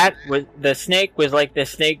 The snake was like the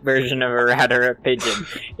snake version of a rat or a pigeon.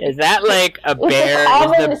 Is that like a It's bear? a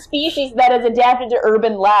common Is the, species that is adapted to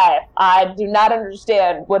urban life. I do not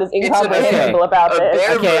understand what is incomprehensible about a this.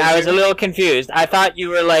 bear- okay, I was a little confused. I thought you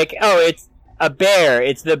were like, oh, it's a bear.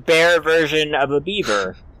 It's the bear version of a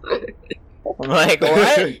beaver. I'm like,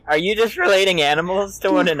 what? Are you just relating animals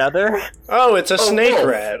to one another? Oh, it's a snake wolf.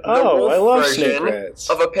 rat. The Oh, wolf I love version snake rats.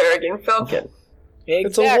 Of a peregrine falcon.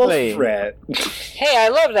 It's a Exactly. wolf rat. Hey, I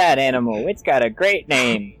love that animal. It's got a great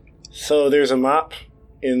name. So there's a mop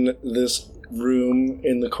in this room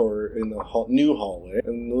in the new hallway,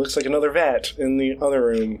 and it looks like another vat in the other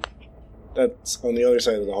room that's on the other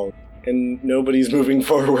side of the hall. And nobody's moving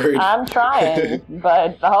forward. I'm trying,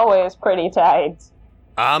 but the hallway is pretty tight.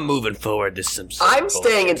 I'm moving forward. This is some I'm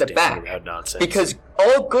staying in the back, nonsense. because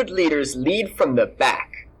all good leaders lead from the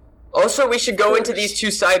back. Also, we should go into these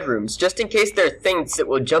two side rooms, just in case there are things that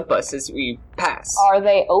will jump us as we pass. Are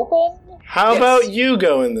they open? How Yes. about you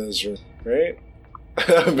go in those rooms, right?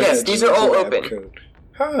 Yes, these are all Lab open. coat.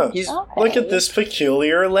 Huh. He's Okay. Look at this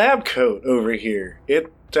peculiar lab coat over here.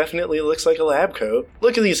 It definitely looks like a lab coat.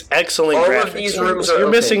 Look at these excellent All of graphics. these rooms are You're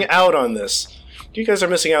open. missing out on this. You guys are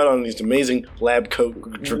missing out on these amazing lab coat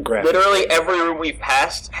graphics. literally every room we've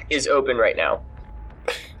passed is open right now.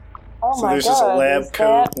 Oh So my there's god. just a lab is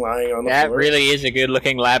coat that- lying on the That floor. really is a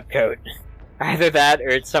good-looking lab coat. Either that, or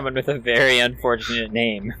it's someone with a very unfortunate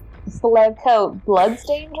name. Is the lab coat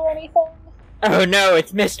bloodstained or anything? Oh no,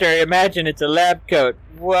 it's Mister. Imagine it's a lab coat.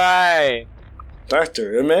 Why?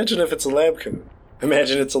 Doctor, imagine if it's a lab coat.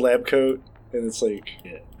 Imagine it's a lab coat, and it's like,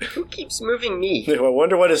 Who keeps moving me? I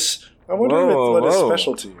wonder what his Whoa.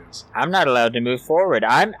 specialty is. I'm not allowed to move forward.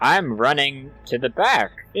 I'm running to the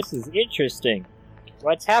back. This is interesting.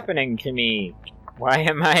 What's happening to me? Why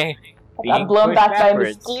am I being I'm blown pushed back by a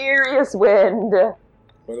backwards? mysterious wind.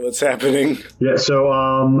 What's happening? Yeah,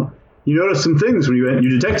 so, you notice some things when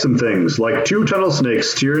you detect some things, like 2 tunnel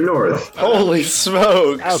snakes to your north. Holy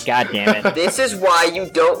smokes! Oh god damn it! This is why you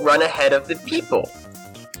don't run ahead of the people.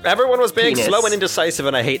 Everyone was being Penis. slow and indecisive,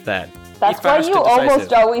 and I hate that. That's Be why fast you and decisive.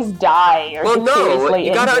 almost always die or Well, get no, seriously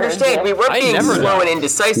you gotta injured. understand, we weren't I being never slow die. and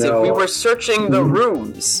indecisive. No. We were searching the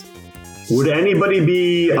rooms. Would anybody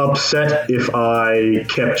be upset if I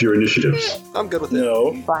kept your initiatives? I'm good with it.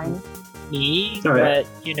 No. Fine. Me, All right.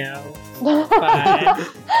 but you know, fine.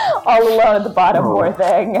 All alone at the bottom, Oh. poor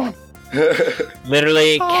thing.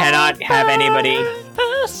 Literally cannot have anybody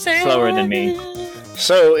slower than me.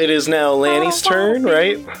 So it is now Lanny's turn,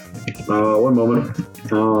 right? One moment.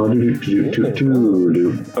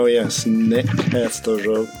 Do. Oh yes, Nick has the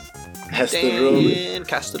rope. Dan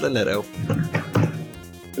Castellanetto.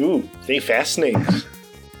 Ooh, they fast snakes.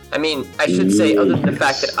 I mean, I should say, other than the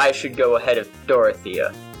fact that I should go ahead of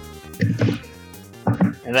Dorothea.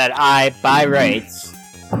 And that I, by rights,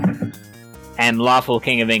 am lawful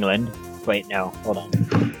king of England. Wait, no, hold on.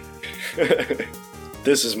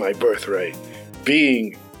 This is my birthright.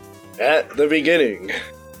 Being at the beginning.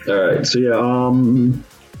 Alright, so yeah,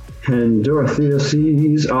 And Dorothea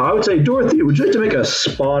sees... I would say, Dorothea, would you like to make a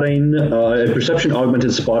spotting, a perception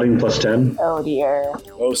augmented spotting plus 10? Oh dear.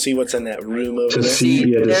 Oh, see what's in that room over To there?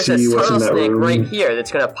 see, There's a what's in tunnel that snake room. right here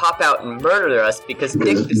that's gonna pop out and murder us because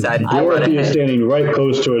Dick decided to run Dorothy is ahead. standing right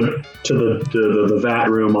close to the vat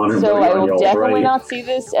room on her So belly I on will y'all's definitely right. not see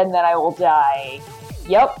this, and then I will die.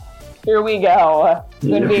 Yep. Here we go. It's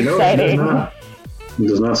going to be No, exciting. He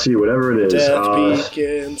does not see whatever it is. Death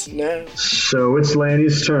begins now. So it's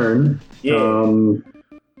Lanny's turn. Yeah.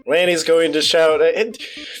 Lanny's going to shout,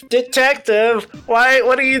 Detective,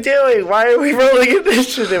 what are you doing? Why are we rolling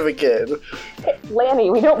initiative again? Lanny,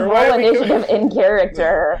 we don't Why roll are we initiative in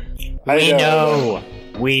character.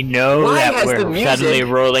 We know Why that has the we're music- suddenly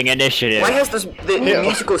rolling initiative. Why has the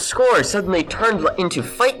musical score suddenly turned into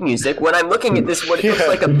fight music when I'm looking at this what looks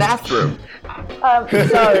like a bathroom?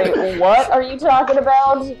 Sorry, what are you talking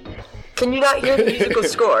about? Can you not hear the musical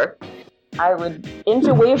score? I would inch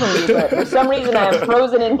away from you, but for some reason I am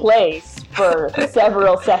frozen in place for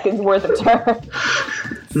several seconds worth of turn.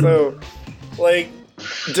 So,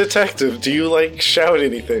 Detective, do you, shout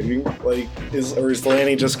anything? Is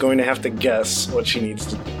Lanny just going to have to guess what she needs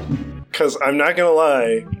to do? Because I'm not gonna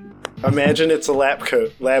lie, imagine it's a lab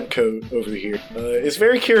coat over here. It's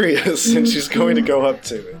very curious, and she's going to go up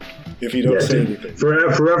to it. If you don't say anything. For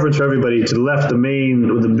reference for everybody, to the left, the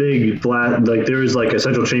main, with the big blast, there is a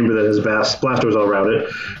central chamber that has blast doors all around it.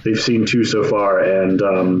 They've seen 2 so far, and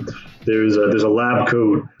there's a lab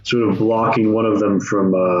coat sort of blocking one of them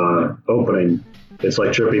from opening. It's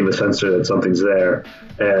tripping the sensor that something's there,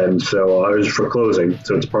 and so it's for closing.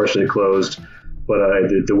 So it's partially closed, but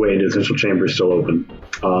the way into the central chamber is still open.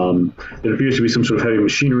 There appears to be some sort of heavy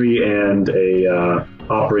machinery and a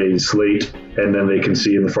operating slate, and then they can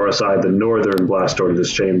see in the far side the northern blast door to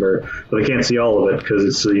this chamber, but they can't see all of it because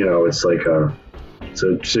it's it's a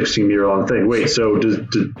 16-meter long thing. Wait, so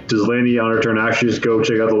does Lanny on her turn actually just go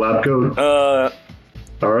check out the lab coat?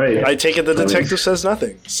 All right. I take it the detective says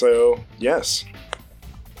nothing, so yes.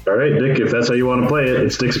 All right, Dick, if that's how you want to play it,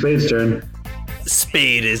 it's Dick Spade's turn.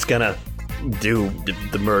 Spade is gonna do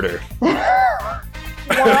the murder.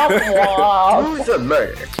 Who's a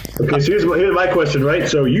murder? Okay, so here's my question, right?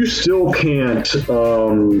 So you still can't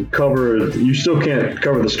cover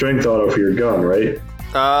the strength auto for your gun, right?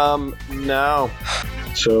 No.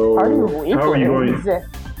 So how are you going?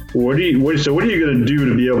 What are you going to do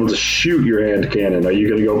to be able to shoot your hand cannon? Are you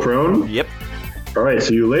going to go prone? Yep. All right,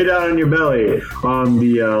 so you lay down on your belly on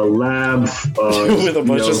the lab with a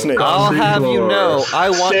bunch of snakes. I'll have you know, I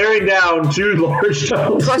want staring down 2 large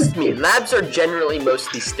tunnels. Trust me, labs are generally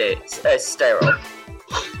mostly sterile.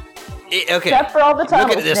 Okay. Except for all the tunnel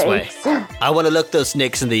Look at it this way. snakes. I want to look those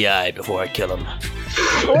snakes in the eye before I kill them.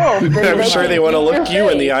 Cool. I'm sure they want to look you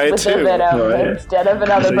in the eye with their too. venom Right. instead of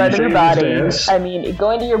another So part of you your change body. your stance. I mean,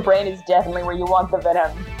 going to your brain is definitely where you want the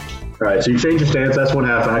venom. All right, so you change your stance. That's one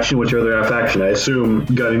half action. What's your other half action? I assume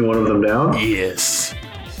gunning one of them down. Yes.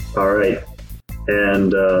 All right,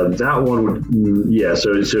 and that one would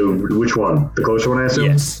So which one? The closer one, I assume.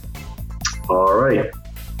 Yes. All right.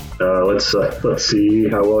 Let's see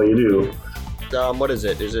how well you do. What is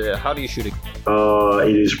it? How do you shoot it?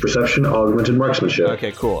 It is perception augmented marksmanship.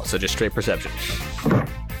 Okay, cool. So just straight perception.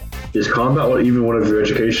 Is combat even one of your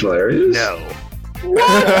educational areas? No.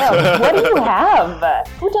 What do you have?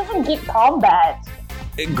 Who doesn't get combat?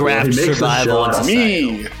 Grab He makes a survival and shot.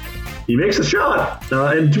 Me! He makes a shot.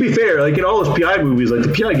 And to be fair, in all those PI movies,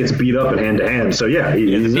 the PI gets beat up in hand to hand. So yeah,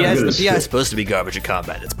 he's not good. The PI is supposed to be garbage in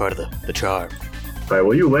combat. It's part of the charm. All right,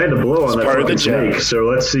 well, you land a blow on that part of the fucking snake. So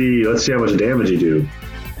let's see how much damage you do.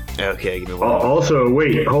 Okay, give me one. Also,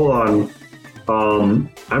 wait, hold on.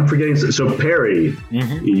 I'm forgetting. So Perry,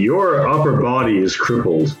 your upper body is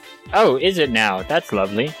crippled Oh, is it now? That's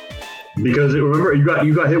lovely. because remember you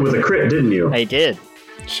got hit with a crit, didn't you? I did.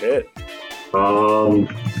 Shit.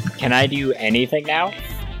 Can I do anything now?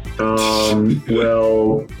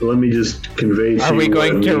 Well, let me just convey to Are we you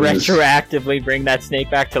going what to it means. retroactively bring that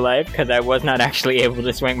snake back to life because I was not actually able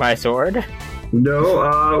to swing my sword?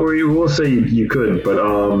 No, we will say you could, but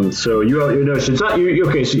so so it's not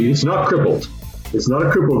okay. So it's not crippled. It's not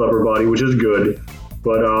a crippled upper body, which is good,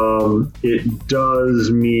 but it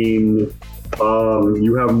does mean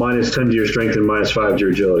you have -10 to your strength and -5 to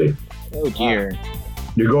your agility. Oh dear.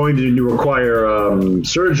 You're going to require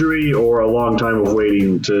surgery or a long time of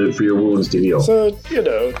waiting for your wounds to heal. So,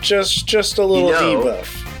 just a little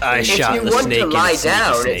debuff. I shot If you the want snake to in lie the sneaky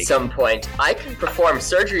down snake. at some point, I can perform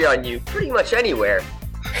surgery on you pretty much anywhere.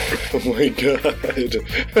 Oh my god.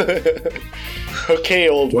 Okay,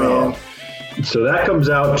 old man. So that comes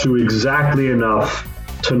out to exactly enough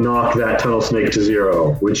to knock that tunnel snake to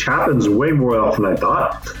 0, which happens way more often than I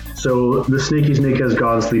thought. So the snaky snake has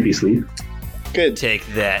gone sleepy sleep. Good. Take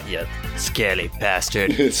that, you scaly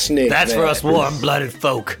bastard. Snake. That's for man. us warm-blooded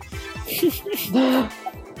folk.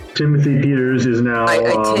 Timothy Peters is now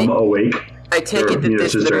awake. I take it that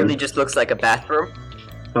this his literally turn. just looks like a bathroom.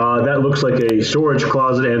 That looks like a storage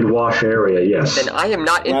closet and wash area, yes. Then I am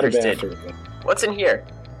not Not a interested. bathroom. What's in here?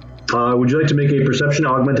 Would you like to make a perception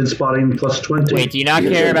augmented spotting plus 20? Wait, do you not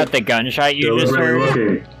care about the gunshot you just Deliberately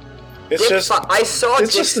heard? looking. It's just I saw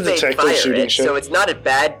it's Dick just a Spade detective fire shooting it, shit. so it's not a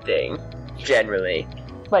bad thing, generally.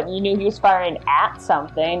 But you knew he was firing at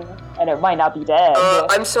something, and it might not be dead.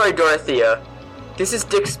 I'm sorry, Dorothea. This is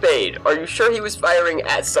Dick Spade. Are you sure he was firing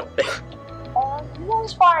at something? He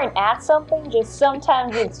was firing at something, just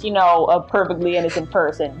sometimes it's, a perfectly innocent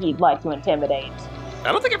person he'd like to intimidate.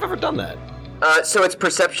 I don't think I've ever done that. So it's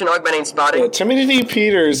perception augmenting spotting? Yeah, Timothy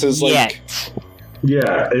Peters is like...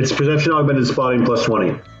 Yeah, it's perception augmented spotting plus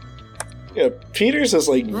 20. Yeah, Peters is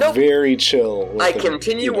like Nope. very chill. With I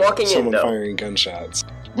continue walking in, someone though. firing gunshots.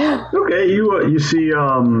 Okay, you see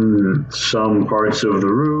some parts of the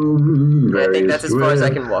room. I think that's as far as I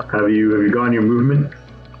various- can walk. Have you gone your movement?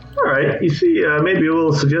 All right, you see maybe a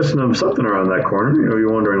little suggestion of something around that corner.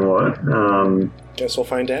 You're wondering what? Guess we'll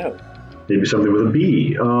find out. Maybe something with a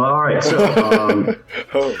B. All right, so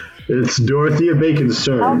Oh, it's Dorothea Bacon's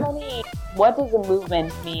How turn. many... What does a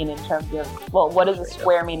movement mean in terms of... Well, what does a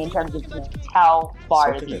square mean in terms of distance? How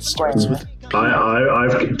far something is that a square? starts with...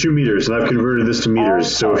 I've 2 meters, and I've converted this to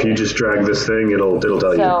meters. So if you just drag this thing, it'll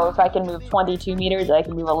tell you. So if I can move 22 meters, I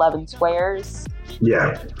can move 11 squares.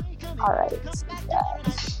 Yeah, Alright.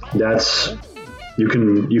 that's you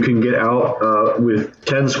can get out with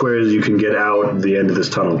 10 squares. You can get out the end of this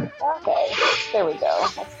tunnel, Okay. There we go.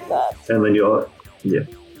 Let's do that. and then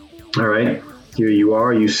all right. Here you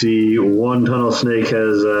are. You see one tunnel snake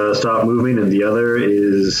has stopped moving, and the other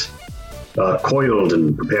is coiled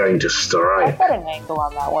and preparing to I've strike. got an angle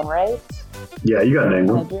on that one, right? Yeah, you got an I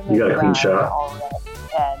angle. do You got a move clean around shot. already,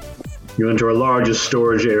 and You enter a largest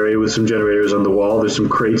storage area with some generators on the wall. There's some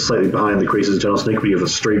crates slightly behind the crates of the tunnel snake, but you have a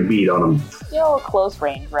straight bead on them. still close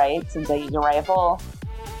range, right? Since I use a rifle.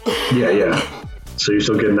 Yeah. So you're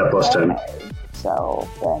still getting that plus 10. Okay. So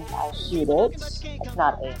then I shoot it. It's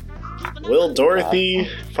not a Will Dorothy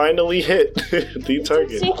finally hit the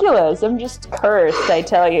target? ridiculous. I'm just cursed, I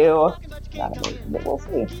tell you. Not amazing, but we'll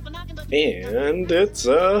see. And it's,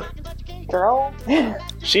 Girl,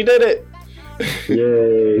 she did it!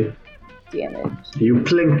 Yay. damage. You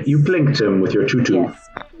blinked him with your tutu. Yes.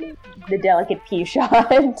 The delicate pea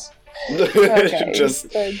shot. Okay,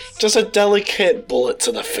 just a delicate bullet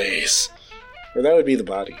to the face. Or that would be the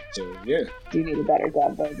body. So, yeah. Do need a better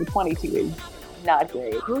gun, though. The 22 is not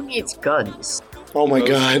great. Who needs guns? Oh my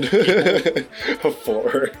god. A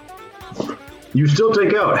 4. You still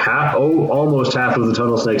take out almost half of the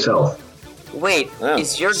tunnel snake's health. Wait, Wow.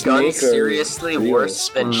 is your Snake gun or seriously real worse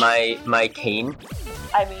than squish? my cane?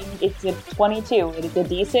 I mean, it's a 22. It is a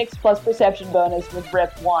d6 plus perception bonus with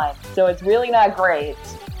rip 1. So it's really not great.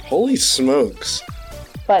 Holy smokes.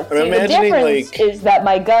 But I'm see, the imagining, difference like- is that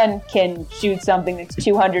my gun can shoot something that's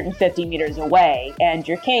 250 meters away, and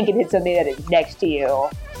your cane can hit something that is next to you.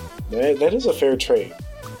 That is a fair trade.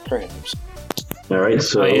 Perhaps. Alright,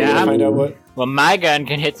 so. Oh, yeah? Find out what. Well, my gun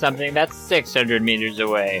can hit something that's 600 meters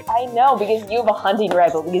away. I know, because you have a hunting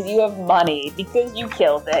rifle, because you have money, because you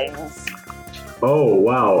kill things. Oh,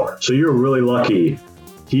 wow. So you're really lucky.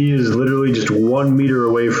 He is literally just 1 meter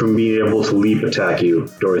away from being able to leap attack you,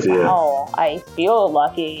 Dorothea. Oh, I feel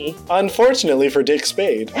lucky. Unfortunately for Dick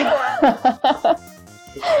Spade.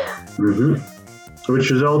 Which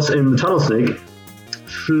results in the tunnel snake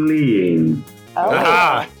fleeing. Oh.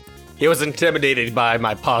 Ah! He was intimidated by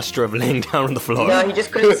my posture of laying down on the floor. No, he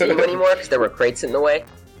just couldn't see you anymore because there were crates in the way.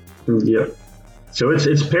 Yep. So it's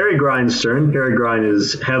Peregrine's turn. Peregrine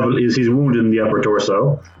is he's wounded in the upper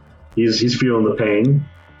torso. He's feeling the pain.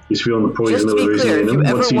 He's feeling the poison Just that to was be clear, raising if in you him.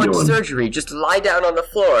 ever What's he want doing? surgery, just lie down on the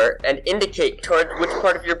floor and indicate toward which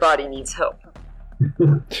part of your body needs help.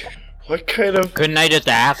 What kind of... Couldn't I just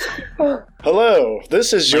ask? Hello,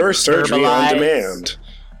 this is your Like surgery on verbalize? demand.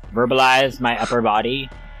 Verbalize my upper body?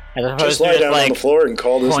 As opposed Just to lie just, down on the like, floor and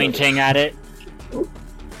call this pointing at it?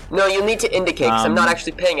 No, you'll need to indicate, 'cause I'm not Um.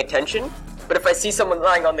 actually paying attention. But if I see someone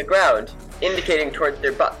lying on the ground, indicating toward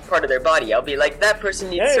their part of their body, I'll be like, that person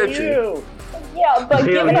needs Hey, surgery. you! Yeah, but Yeah,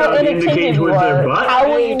 given you how don't indicate inattentive you with their are, butt? how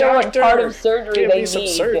will Hey, you know what doctor, part of surgery give they me some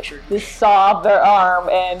need surgery. to saw off their arm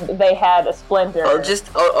and they had a splinter?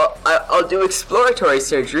 I'll do exploratory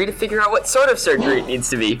surgery to figure out what sort of surgery it needs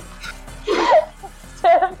to be.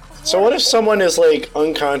 So what if someone is, like,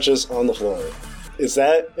 unconscious on the floor? Is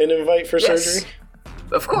that an invite for Yes. surgery?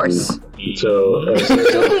 Of course. So,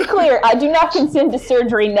 To be clear, I do not consent to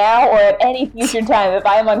surgery now or at any future time. If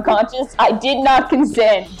I am unconscious, I did not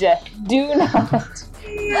consent. Do not.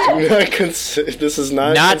 This is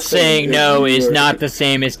not. Not saying no is not the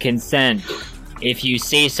same as consent. If you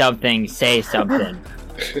see something, say something.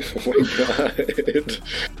 Oh my god.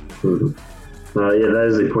 Yeah, that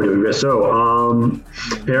is a point of regret. So,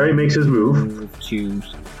 Perry makes his move.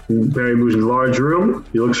 Perry moves in the large room.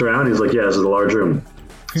 He looks around. He's like, yeah, this is a large room.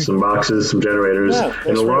 Some boxes, some generators,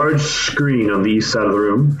 and a large screen on the east side of the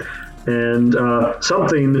room. And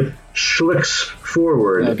something schlicks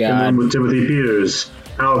forward. Oh, God. And then with Timothy Peters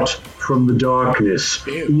out from the darkness,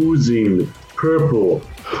 oozing purple,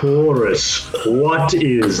 porous. What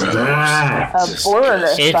is that? A border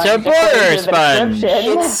sponge. It's a border sponge.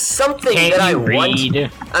 It's something Can't that I you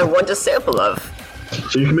read? want a sample of.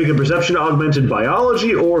 So you can make a perception augmented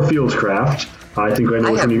biology or fieldcraft. I think I know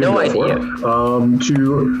I which have one you no can go idea. for.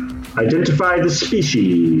 To identify the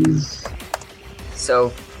species.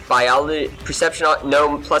 So, biology, perception,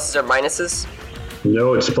 no pluses or minuses?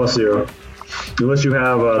 No, it's +0. Unless you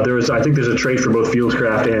have, I think there's a trait for both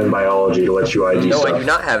fieldcraft and biology to let you ID No, stuff. I do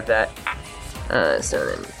not have that. So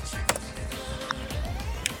then...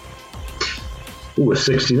 Ooh, a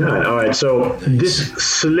 69. Alright, so this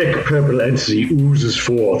slick purple entity oozes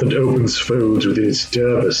forth and opens folds within its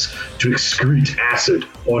dermis to excrete acid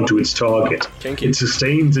onto its target. It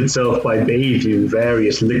sustains itself by bathing in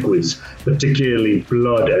various liquids, particularly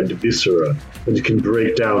blood and viscera, and it can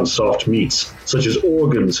break down soft meats, such as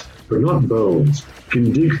organs, but not bones. It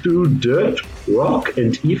can dig through dirt, rock,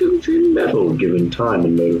 and even thin metal given time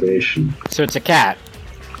and motivation. So it's a cat.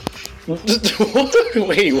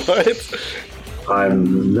 Wait, what?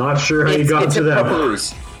 I'm not sure how you got to that.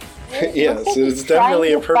 Ooze. Yes, it's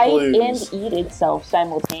definitely a purple Trying ooze. to fight and eat itself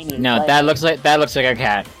simultaneously. No, that looks like a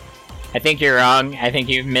cat. I think you're wrong. I think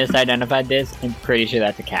you've misidentified this. I'm pretty sure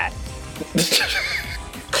that's a cat.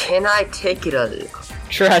 Can I take it a look?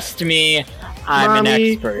 Trust me, I'm an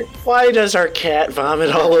Mommy, expert. Why does our cat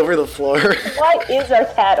vomit all over the floor? Why is our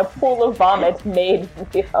cat a pool of vomit made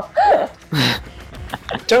real?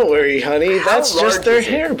 Don't worry, honey. That's large just their is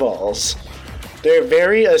it? hairballs. They're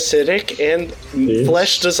very acidic and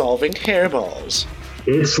flesh-dissolving hairballs.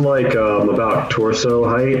 It's like about torso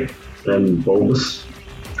height and bulbous.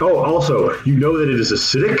 Oh, also, you know that it is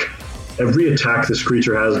acidic. Every attack this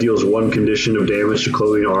creature has deals 1 condition of damage to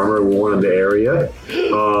clothing, armor, worn in the area.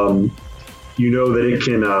 You know that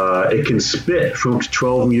it can spit from up to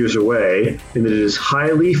 12 meters away, and that it is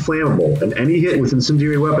highly flammable. And any hit with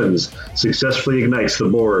incendiary weapons successfully ignites the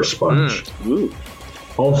borer sponge. Ooh.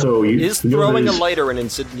 Also, Is throwing a lighter an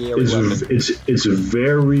incendiary weapon? It's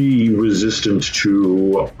very resistant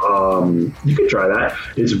to. You can try that.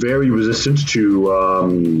 It's very resistant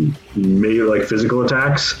to maybe like physical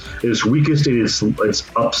attacks. It's weakest in its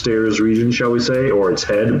upstairs region, shall we say, or its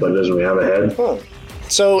head, but it doesn't really have a head. Huh.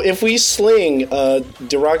 So if we sling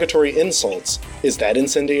derogatory insults, is that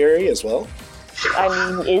incendiary as well? I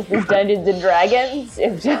mean, is this Dungeons and Dragons?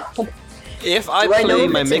 If so, If I Do I know play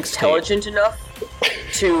if my it's mixtape, intelligent enough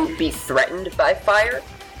to be threatened by fire?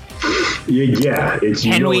 Yeah, it's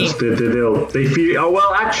Can we- they feel. Oh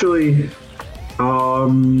well, actually,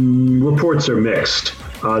 reports are mixed.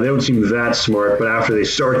 They don't seem that smart, but after they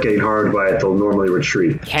start getting harmed by it, they'll normally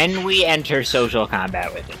retreat. Can we enter social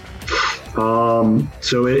combat with it?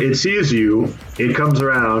 So it sees you, it comes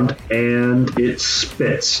around, and it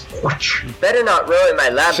spits. Better not ruin my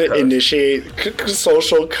lab To coat. initiate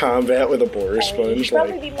social combat with a borer you sponge? should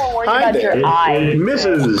probably Like, be more worried hi about there. your eyes. It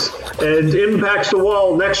misses and impacts the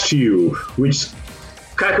wall next to you, which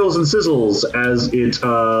crackles and sizzles as it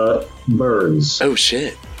burns. oh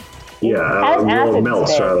shit. Yeah, As acid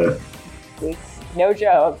melts spit. rather. It's no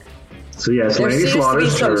joke. So yes, There Lanny seems to be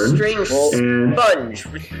Slaughter's some turn. strange and sponge.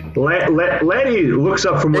 Lanny looks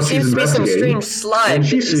up from There what she's seems to be some investigating. strange slime and that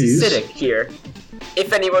she is sees acidic here.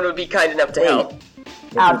 If anyone would be kind enough to help.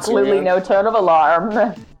 Absolutely no tone of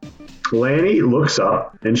alarm. Lanny looks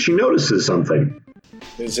up and she notices something.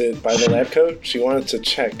 Is it by the lab coat? She wanted to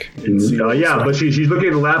check. And see what Yeah, it's but she's looking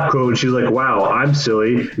at the lab coat and she's like, wow, I'm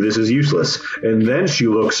silly. This is useless. And then she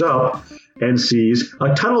looks up and sees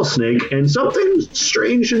a tunnel snake and something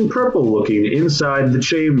strange and purple looking inside the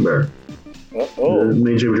chamber. Oh, The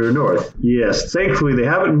main chamber to the north. Yes, thankfully they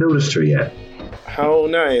haven't noticed her yet. how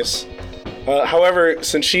nice. However,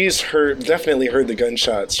 since she's definitely heard the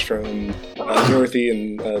gunshots from Dorothy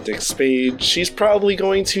and Dick Spade, she's probably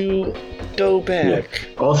going to go back.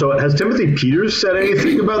 Also, has Timothy Peters said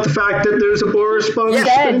anything about the fact that there's a borer sponge? He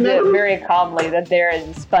said in there? very calmly that there is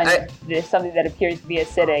a sponge, there's something that appears to be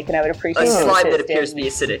acidic, and I would appreciate A your slime that assistance. appears to be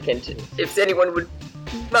acidic, and if anyone would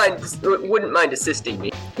wouldn't mind assisting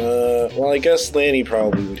me. Well, I guess Lanny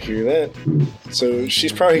probably would hear that. So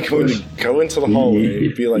she's probably going to go into the hallway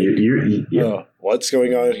and be like, oh, what's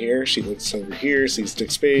going on here? She looks over here, sees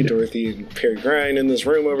Dick Spade, Dorothy, and Perry Grind in this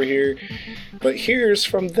room over here. But here's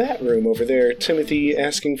from that room over there, Timothy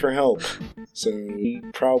asking for help. So he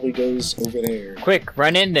probably goes over there. Quick,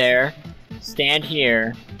 run in there, stand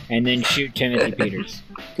here, and then shoot Timothy Peters.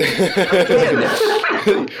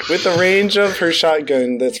 With the range of her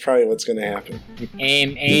shotgun, that's probably what's going to happen.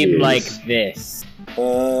 Aim like this.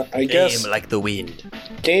 I guess Aim like the wind.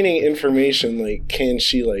 gaining information, like, can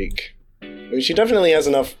she, like... I mean, she definitely has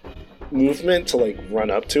enough movement to, like, run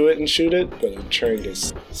up to it and shoot it, but I'm trying to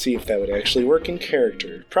see if that would actually work in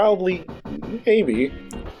character. Probably, maybe,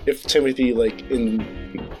 if Timothy, like,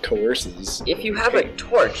 coerces. If you have a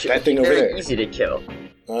torch, That it's thing over very there. easy to kill.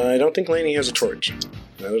 I don't think Laney has a torch.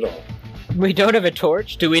 Not at all. We don't have a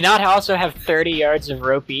torch? Do we not also have 30 yards of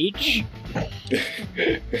rope each?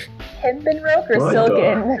 Hempen rope or What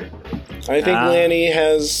silken? I think Lanny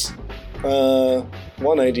has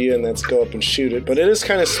one idea, and that's go up and shoot it, but it is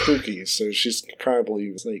kind of spooky, so she's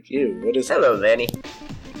probably like, ew, what is Hello, Lanny. that?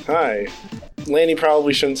 Hi. Lanny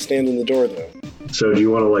probably shouldn't stand in the door, though. So do you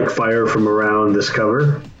want to like fire from around this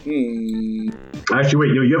cover? Actually,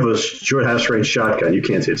 wait. You have a short half-range shotgun. You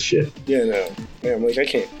can't hit shit. Yeah, no. Yeah, I'm like, I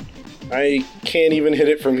can't even hit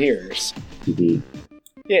it from here.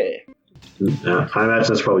 Yeah. I imagine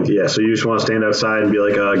that's probably So you just want to stand outside and be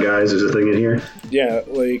like, guys, there's a thing in here. Yeah,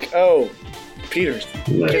 like, oh, Peters,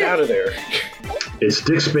 get out of there. It's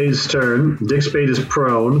Dick Spade's turn. Dick Spade is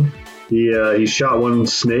prone. He shot one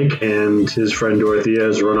snake, and his friend Dorothea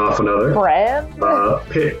has run off another. Friend?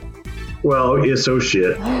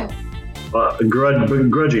 Associate.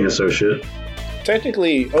 Begrudging associate.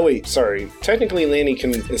 Technically, technically Lanny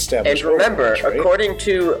can establish... And remember, overwatch, right? according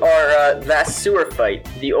to our vast sewer fight,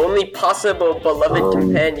 the only possible beloved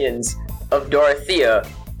companions of Dorothea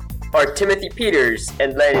are Timothy Peters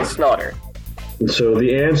and Lanny Snotter. So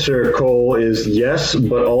the answer, Cole, is yes,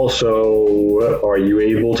 but also, are you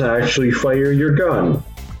able to actually fire your gun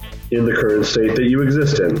in the current state that you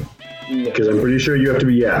exist in? Because I'm pretty sure you have to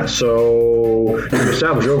be, So you can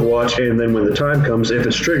establish Overwatch, and then when the time comes, if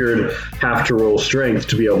it's triggered, have to roll strength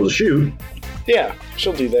to be able to shoot. Yeah,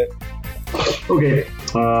 she'll do that. Okay.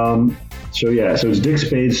 So it's Dick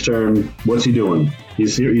Spade's turn. What's he doing?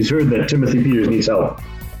 He's heard that Timothy Peters needs help,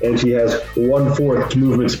 and he has 1/4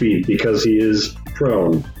 movement speed because he is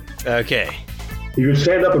prone. Okay. He could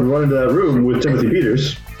stand up and run into that room with Timothy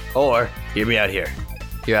Peters. Or, hear me out here.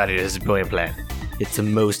 Hear out here, this is a brilliant plan. It's the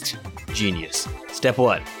most genius. Step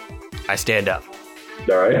 1, I stand up.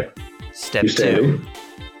 All right. Step You 2, standing?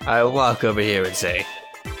 I walk over here and say,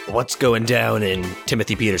 what's going down in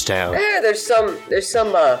Timothy Peters town? There's some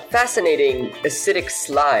fascinating acidic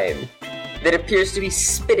slime that appears to be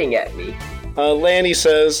spitting at me. Lanny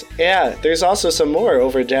says, yeah, there's also some more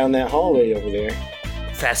over down that hallway over there.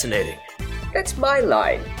 Fascinating. That's my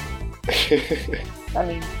line. I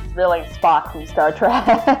mean, it's really Spock from Star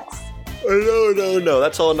Trek. No,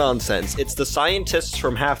 that's all nonsense. It's the scientists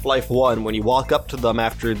from Half-Life 1, when you walk up to them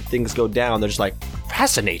after things go down, they're just like,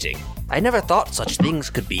 Fascinating. I never thought such things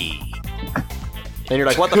could be. and you're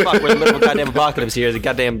like, what the fuck, we're in the middle of a goddamn apocalypse here, the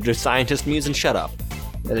goddamn scientist musing, shut up.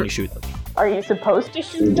 And then you shoot them. Are you supposed to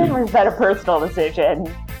shoot them, or is that a personal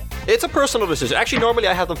decision? It's a personal decision. Actually, normally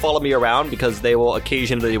I have them follow me around because they will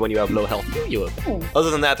occasionally, when you have low health, kill you. Other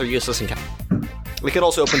than that, they're useless and we can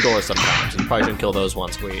also open doors sometimes, and you probably shouldn't kill those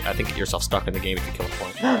ones where I think you get yourself stuck in the game if you kill a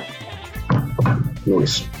point.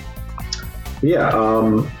 Nice. Yeah,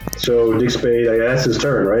 so Dick Spade, that's his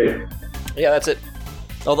turn, right? Yeah, that's it.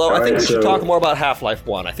 Although I think we should so- talk more about Half-Life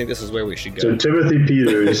 1. I think this is where we should go. So Timothy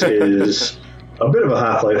Peters is a bit of a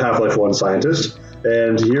Half-Life 1 scientist,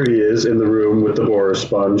 and here he is in the room with the borer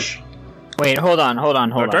sponge. Wait, hold on.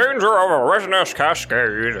 danger of a resinous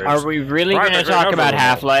cascade is... Are we really going to talk about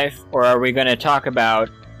Half-Life, or are we going to talk about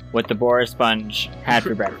what the Boris Sponge had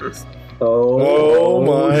for breakfast? Oh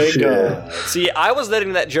my shit. god. See, I was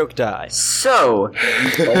letting that joke die. So,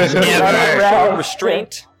 Never.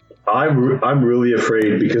 Restraint. I'm really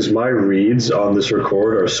afraid because my reads on this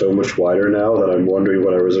record are so much wider now that I'm wondering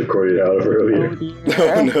what I was recording out of earlier.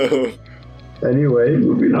 Oh no. Anyway,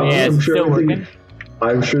 moving on. Yeah, I'm it's sure still everything- working.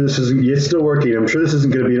 I'm sure it's still working. I'm sure this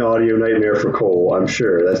isn't going to be an audio nightmare for Cole. I'm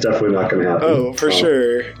sure that's definitely not going to happen. Oh, for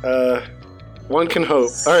sure. One can hope.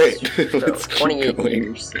 Alright. Let's keep 28 going.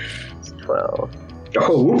 meters. 12.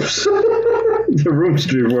 Oh, oops! The room's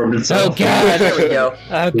deformed Oh itself. god! There we go.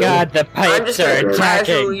 Oh god, the I'm pipes just are gonna attacking!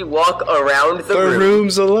 casually walk around the The room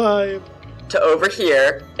room's alive. to over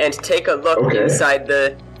here and take a look Okay. inside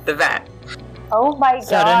the vat. Oh my god.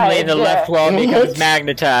 Suddenly the left wall becomes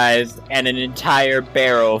magnetized, and an entire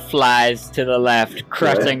barrel flies to the left,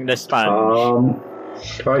 crushing the sponge.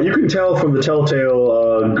 You can tell from the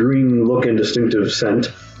telltale green look and distinctive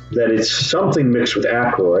scent that it's something mixed with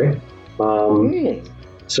acroy.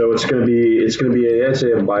 So it's going to be I'd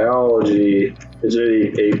say a biology. It's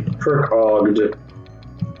a perk-ogged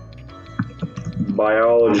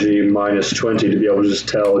biology -20 to be able to just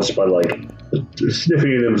tell just by like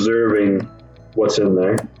sniffing and observing what's in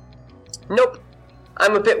there. Nope.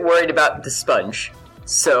 I'm a bit worried about the sponge.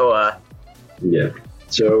 So, Yeah.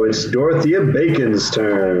 So it's Dorothea Bacon's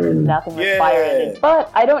turn. Nothing with fire in it. But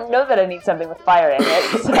I don't know that I need something with fire in it,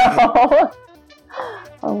 so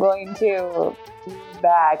I'm going to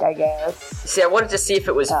back, I guess. See, I wanted to see if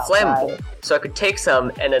it was flammable, so I could take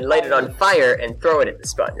some and then light it on fire and throw it at the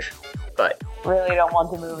sponge. But really don't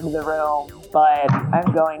want to move into the room, but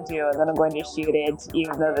I'm going to, and then I'm going to shoot it,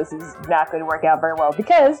 even though this is not going to work out very well,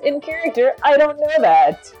 because in character, I don't know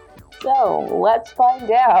that. So, let's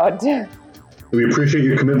find out. We appreciate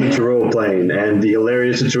your commitment to role-playing and the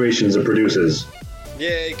hilarious situations it produces.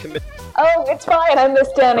 Yay, commit. Oh, it's fine, I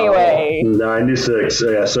missed anyway. 96,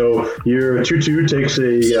 yeah, so your 2-2 takes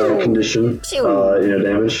a condition,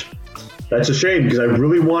 damage. That's a shame, because I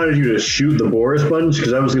really wanted you to shoot the boar sponge,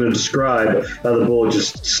 because I was going to describe how the bullet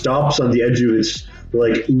just stops on the edge of its,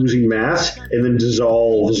 like, oozing mass, and then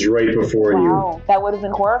dissolves right before you. Wow, that would have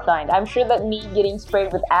been horrifying. I'm sure that me getting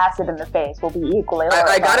sprayed with acid in the face will be equally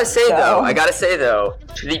horrifying. I gotta say though,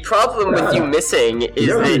 the problem with you missing is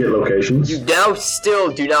that you now still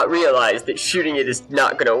do not realize that shooting it is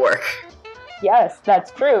not gonna work. Yes,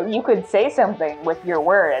 that's true. You could say something with your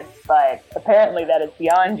words, but apparently that is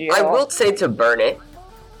beyond you. I will say to burn it.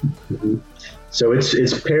 Mm-hmm. So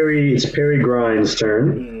it's Perry Grind's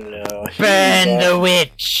turn. No. Burn the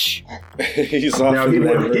witch! He's off. Now,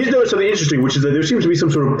 he's noticed something interesting, which is that there seems to be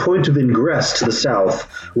some sort of point of ingress to the south,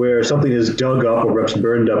 where something is dug up or perhaps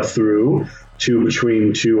burned up through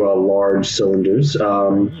between two large cylinders.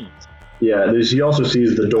 He also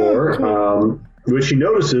sees the door, which he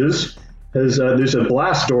notices has there's a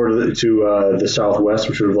blast door to the southwest,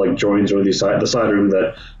 which sort of like joins the side room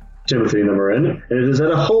that Timothy and them are in, and it has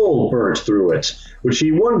had a hole burnt through it, which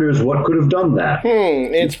he wonders what could have done that.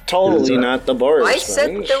 It's totally not the bar. I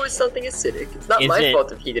said there was something acidic. It's not my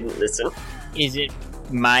fault if he didn't listen. Is it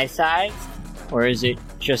my size, or is it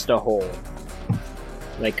just a hole?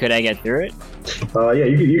 Like, could I get through it? Yeah,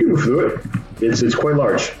 you can move through it. It's quite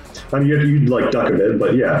large. I mean, you'd like duck a bit,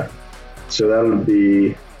 but yeah. So that would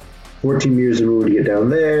be 14 meters of move to get down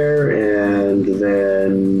there, and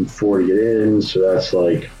then 4 to get in. So that's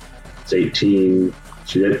like it's 18.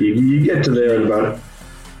 So you get to there in about,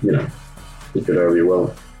 you get however you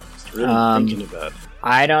will. Thinking about it.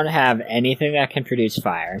 I don't have anything that can produce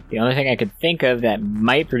fire. The only thing I could think of that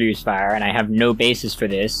might produce fire, and I have no basis for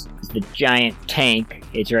this, is the giant tank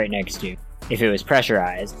it's right next to, if it was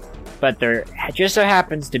pressurized. But there just so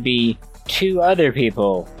happens to be 2 other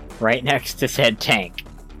people right next to said tank.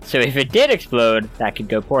 So if it did explode, that could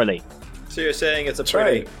go poorly. So you're saying it's a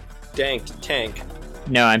pretty danked tank?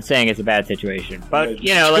 No, I'm saying it's a bad situation. But,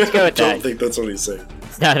 let's go with that. I don't think that's what he's saying.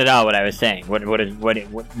 It's not at all what I was saying.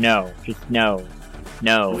 No. Just no.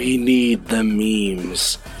 No. We need the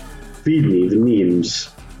memes. Feed me the memes.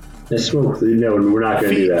 I smoke. No, we're not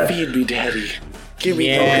going to do that. Feed me, daddy. Give me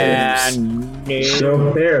the memes. No.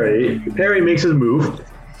 So Perry makes his move,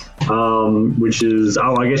 which is,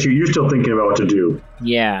 I guess you're still thinking about what to do.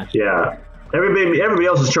 Yeah. Yeah. Everybody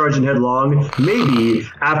else is charging headlong. Maybe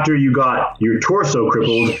after you got your torso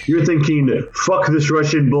crippled, you're thinking, fuck this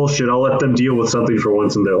Russian bullshit, I'll let them deal with something for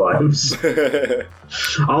once in their lives.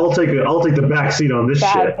 I'll take the back seat on this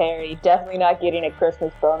Bad shit. Perry, definitely not getting a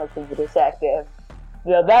Christmas bonus in the detective.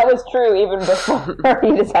 No, that was true even before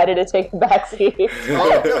he decided to take the back seat.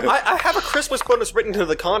 I have a Christmas bonus written into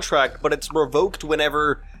the contract, but it's revoked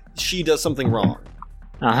whenever she does something wrong.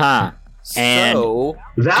 Uh-huh. And so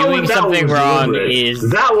that one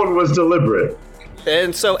was deliberate.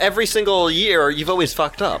 And so every single year, you've always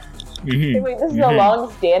fucked up. Mm-hmm. Wait, this is a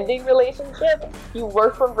long-standing relationship? You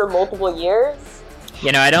worked for him for multiple years?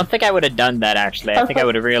 I don't think I would have done that, actually. I think I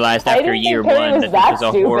would have realized after year 1 that this was a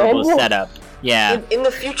stupid. horrible setup. Yeah. In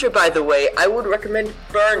the future, by the way, I would recommend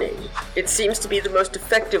burning. It seems to be the most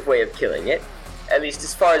effective way of killing it, at least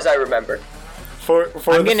as far as I remember.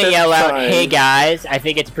 I'm gonna yell out, hey guys, I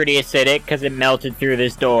think it's pretty acidic because it melted through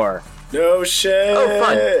this door. No shit!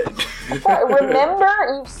 Oh, fun. Remember,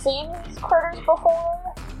 you've seen these critters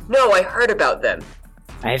before? No, I heard about them.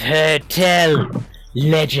 I've heard tell.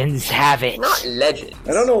 Legends have it. Not legends.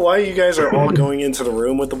 I don't know why you guys are all going into the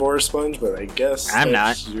room with the boar sponge, but I guess I'm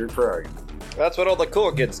not. Your prerogative. That's what all the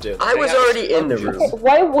cool kids do. I was already in the room.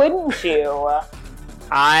 Why wouldn't you?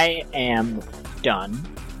 I am done.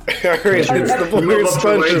 Alright, it's the boar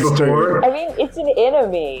sponge's turn. I mean, it's an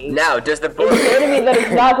enemy. Now, does the boar... It's an enemy that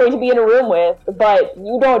it's not going to be in a room with, but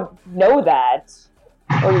you don't know that.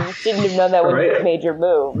 Or you shouldn't have known that when you made your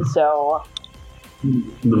move, so...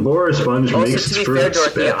 The boar sponge Also, makes to its be fair, first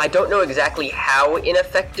Dorothea, spit. I don't know exactly how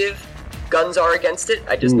ineffective guns are against it.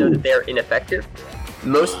 I just know that they're ineffective.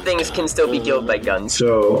 Most things can still be killed by guns.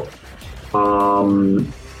 So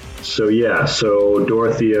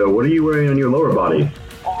Dorothea, what are you wearing on your lower body?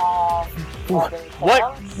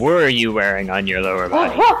 What were you wearing on your lower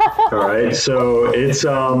body? Alright, so it's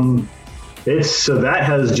so that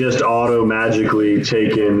has just auto magically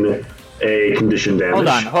taken a condition damage.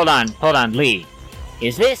 Hold on, Lee.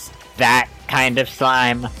 Is this that kind of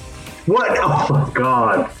slime? What? Oh my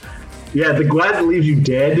god. Yeah, the glass leaves you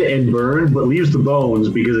dead and burned, but leaves the bones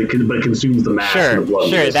because it consumes the mass and the blood.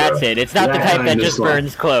 Sure, that's it. It's not the type that just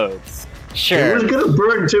burns clothes. Sure. It was gonna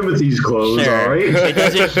burn Timothy's clothes, alright? It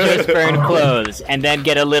doesn't just burn clothes and then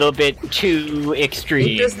get a little bit too extreme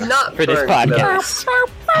It does not for this burn podcast. clothes.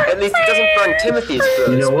 At least it doesn't burn Timothy's clothes,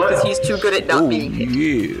 You know what? because he's too good at not being hit.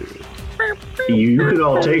 You can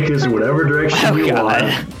all take this in whatever direction you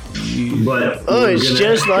want. But it's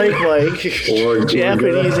just like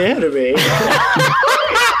Japanese anime.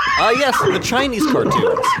 Yes, the Chinese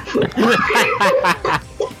cartoons.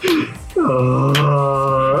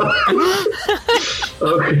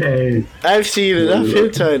 Okay. I've seen enough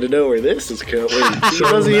hentai to know where this is going. He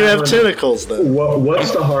doesn't even have tentacles, though. What's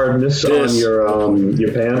the hardness on your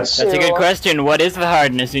pants? That's a good question. What is the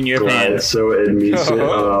hardness in your pants? So it means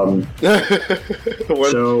so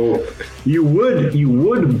you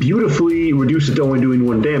would beautifully reduce it to only doing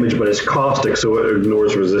 1 damage, but it's caustic, so it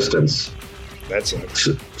ignores resistance. That sucks.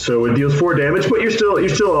 So it deals 4 damage, but you're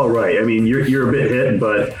still all right. I mean, you're a bit hit,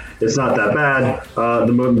 but it's not that bad.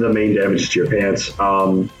 The main damage is to your pants.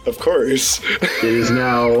 Of course. It is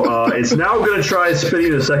now. It's now going to try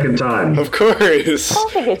spitting a second time. Of course. I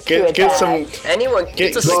don't think it's Get some. Anyone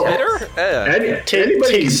Get can some. Spitter?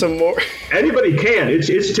 Take some more. Anybody can. It's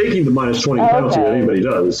taking the minus 20 penalty that anybody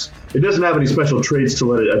does. It doesn't have any special traits to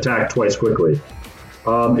let it attack twice quickly.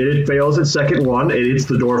 It fails its second one. It hits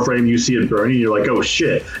the door frame. You see it burning. You're like, oh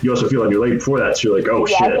shit. You also feel on your leg before that, so you're like, oh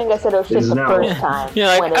shit. I think I said it was just the first time. You're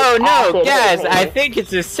like, oh no, guys, I think it's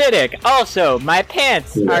acidic. Also, my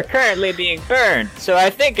pants are currently being burned, so I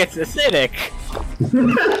think it's acidic.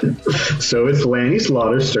 So it's Lanny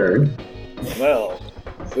Slaughter's turn. Well,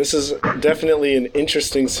 this is definitely an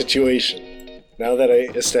interesting situation. Now that I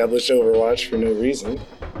established Overwatch for no reason,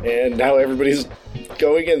 and now everybody's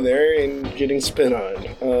going in there and getting spit on.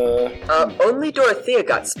 Only Dorothea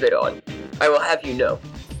got spit on. I will have you know.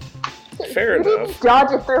 Fair You enough. didn't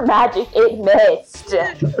dodge it through magic. It missed.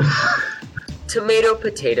 Tomato,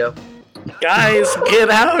 potato. Guys, get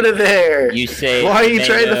out of there! You say Why are you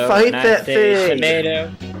trying to fight and I that say thing?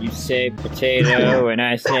 Tomato. You say potato, and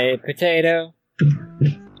I say potato.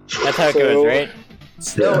 That's how it goes, right?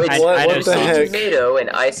 No, it's I know you the say heck? tomato and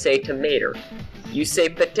I say tomato. You say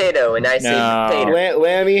potato and I say potato.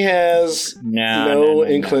 Lanny has No.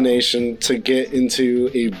 inclination to get into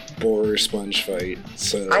a boar sponge fight,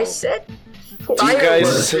 so... I said you fire guys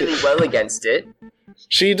works say- really well against it.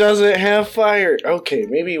 She doesn't have fire! Okay,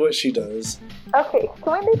 maybe what she does. Okay,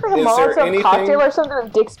 can we make like a Is there Molotov anything- cocktail or something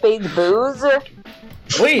with Dick Spade's booze?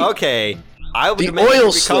 Wait! Okay. I would The demand to oil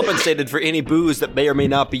be slick. compensated for any booze that may or may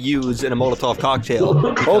not be used in a Molotov cocktail.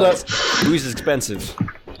 Hold up. Booze is expensive.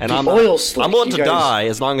 And The I'm oil slick, I'm willing you to guys- die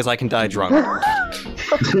as long as I can die drunk.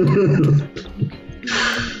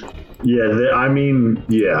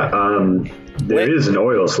 There is an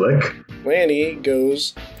oil slick. Lanny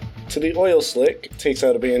goes to the oil slick, takes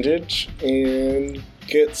out a bandage, and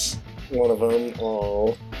gets one of them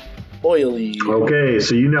all oily. Okay,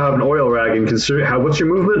 so you now have an oil rag, and consider what's your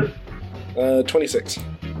movement? 26.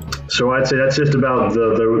 So I'd say that's just about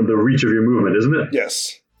the reach of your movement, isn't it?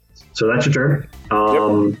 Yes. So that's your turn.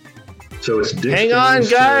 So it's distance. Hang on,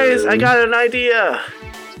 guys! I got an idea!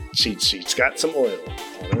 Cheat sheets got some oil.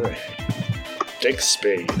 Alright. Dick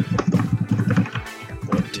Spade.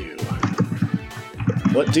 What do?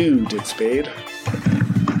 What do, Dick Spade?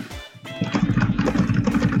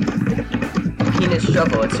 Penis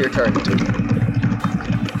shovel, it's your turn.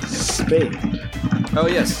 Spade. Oh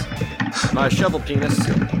yes. My shovel penis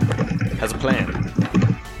has a plan.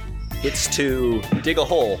 It's to dig a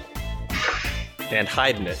hole and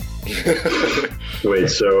hide in it. Wait,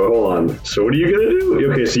 so hold on. So what are you gonna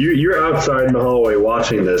do? Okay, so you're outside in the hallway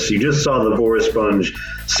watching this. You just saw the boar sponge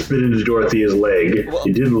spit into Dorothea's leg. Well,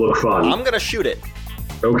 it didn't look fun. I'm gonna shoot it.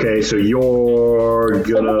 Okay, so you're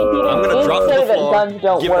gonna. I'm gonna drop say to the that floor, guns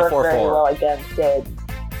don't give it a work very 4-4. well against it.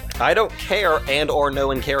 I don't care and/or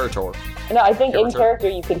know in character. No, I think in Character. character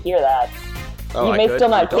you can hear that. Oh, you I may could? still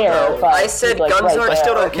not Don't care, know. but I said it's, like, guns right aren't I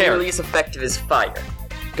still there. don't care. nearly as effective as fire.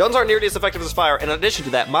 Guns aren't nearly as effective as fire. In addition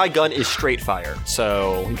to that, my gun is straight fire,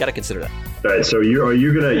 so you gotta consider that. All right, so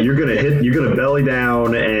you're gonna belly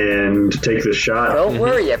down and take the shot. Don't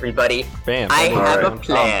worry, everybody. Bam. I belly have down. a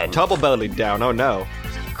plan. Oh, double bellied down. Oh no.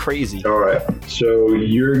 Crazy. All right, so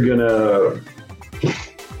you're gonna.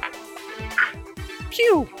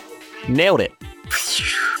 Pew! Nailed it.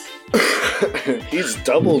 He's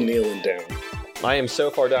double kneeling down. I am so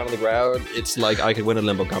far down on the ground, it's like I could win a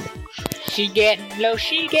limbo combat. She getting low,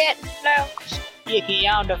 sticky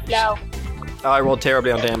on the floor. I rolled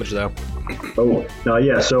terribly on damage though. Oh,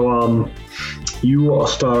 yeah. So you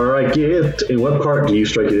strike it. In what part do you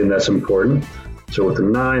strike it in? That's important. So with the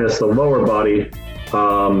 9, that's the lower body.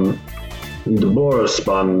 The Boris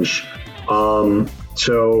sponge.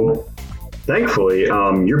 So thankfully,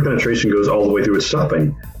 your penetration goes all the way through its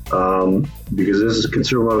stopping. Because this is a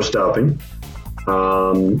considerable amount of stopping.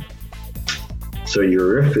 So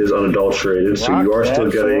your riff is unadulterated, so you are still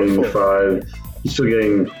getting 5. You're still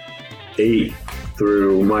getting 8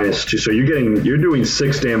 through -2. So you're doing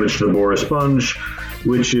 6 damage to the Boris sponge,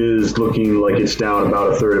 which is looking like it's down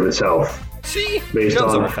about a third of its health. See? Based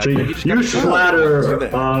Guns are on effective. you splatter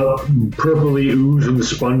purpley oozing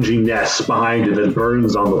spongy nest behind it that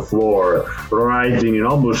burns on the floor, writhing and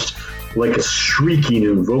almost like a shrieking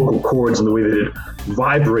in vocal cords in the way that it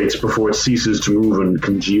vibrates before it ceases to move and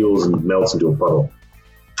congeals and melts into a puddle.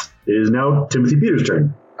 It is now Timothy Peters'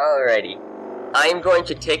 turn. Alrighty. I'm going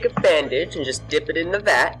to take a bandage and just dip it in the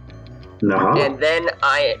vat, and then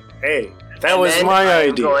Hey, that was my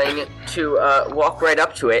idea. I'm going to walk right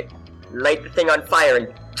up to it, light the thing on fire, and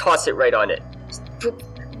toss it right on it.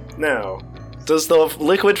 Now, does the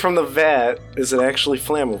liquid from the vat, is it actually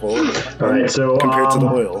flammable? All right, so compared to the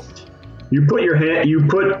oil. You put your hand.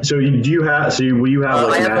 Will you have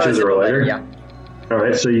like matches or a lighter? Yeah. All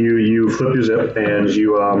right, so you flip your zip and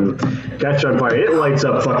you catch it on fire. It lights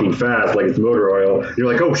up fucking fast, like it's motor oil. You're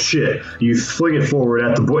like, oh shit! You fling it forward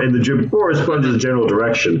at the in the Boris sponge is the general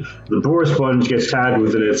direction. The Boris sponge gets tagged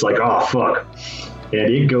with it. It's like, oh fuck, and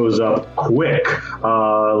it goes up quick,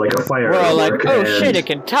 like a fire. We're all like, oh shit! It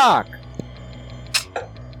can talk.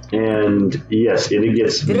 And yes, it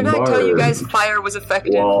gets. Didn't I tell you guys fire was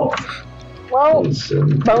effective? Well, most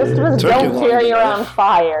of us don't carry around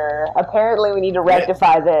fire. Apparently, we need to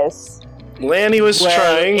rectify this. Lanny was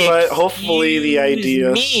trying, but hopefully the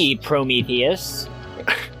idea. Me, Prometheus.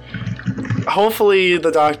 Hopefully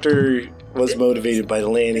the doctor was motivated by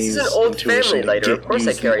Lanny's This is an old intuition family to lighter. Of course I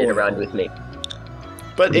use the carry it oil. around with me.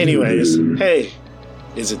 But anyways, hey,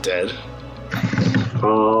 is it dead?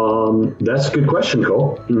 That's a good question,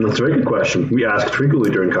 Cole. That's a very good question. We ask frequently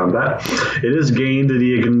during combat. It has gained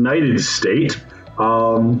the ignited state,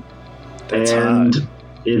 and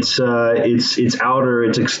its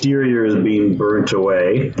exterior is being burnt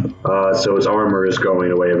away, so its armor is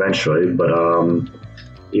going away eventually. But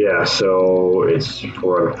yeah, so it's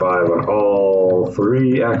 4 out of 5 on all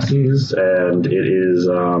 3 axes, and it is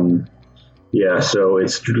so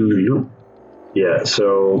it's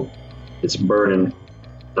burning.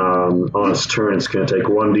 On its turn, it's going to take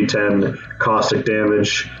 1d10 caustic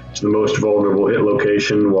damage to the most vulnerable hit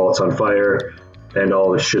location while it's on fire, and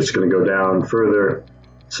all this shit's going to go down further.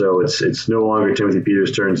 So it's no longer Timothy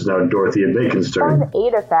Peters' turn, it's now Dorothea Bacon's turn. On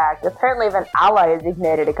 8 effect, apparently if an ally is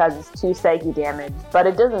ignited, it causes 2 psyche damage, but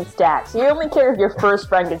it doesn't stack. So you only care if your first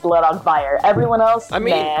friend gets lit on fire. Everyone else, I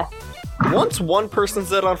mean, nah. Once one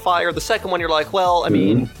person's lit on fire, the second one you're like, well, I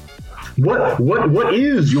mean... What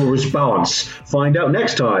is your response? Find out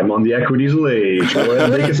next time on the Equidiesel Age. Go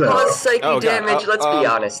ahead and take us out. Cause psyche damage, let's be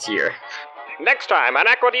honest here. Next time on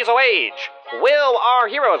Aquadiesel Age, will our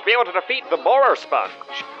heroes be able to defeat the Borer Sponge?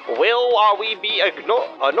 Will we be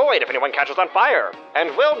annoyed if anyone catches on fire?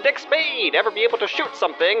 And will Dick Spade ever be able to shoot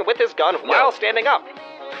something with his gun while standing up?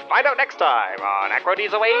 Find out next time on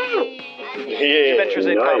Aquadiesel Age. Yeah, Adventures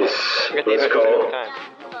in nice.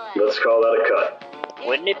 Let's call that a cut.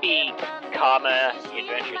 Wouldn't it be, comma, the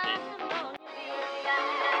Adventures in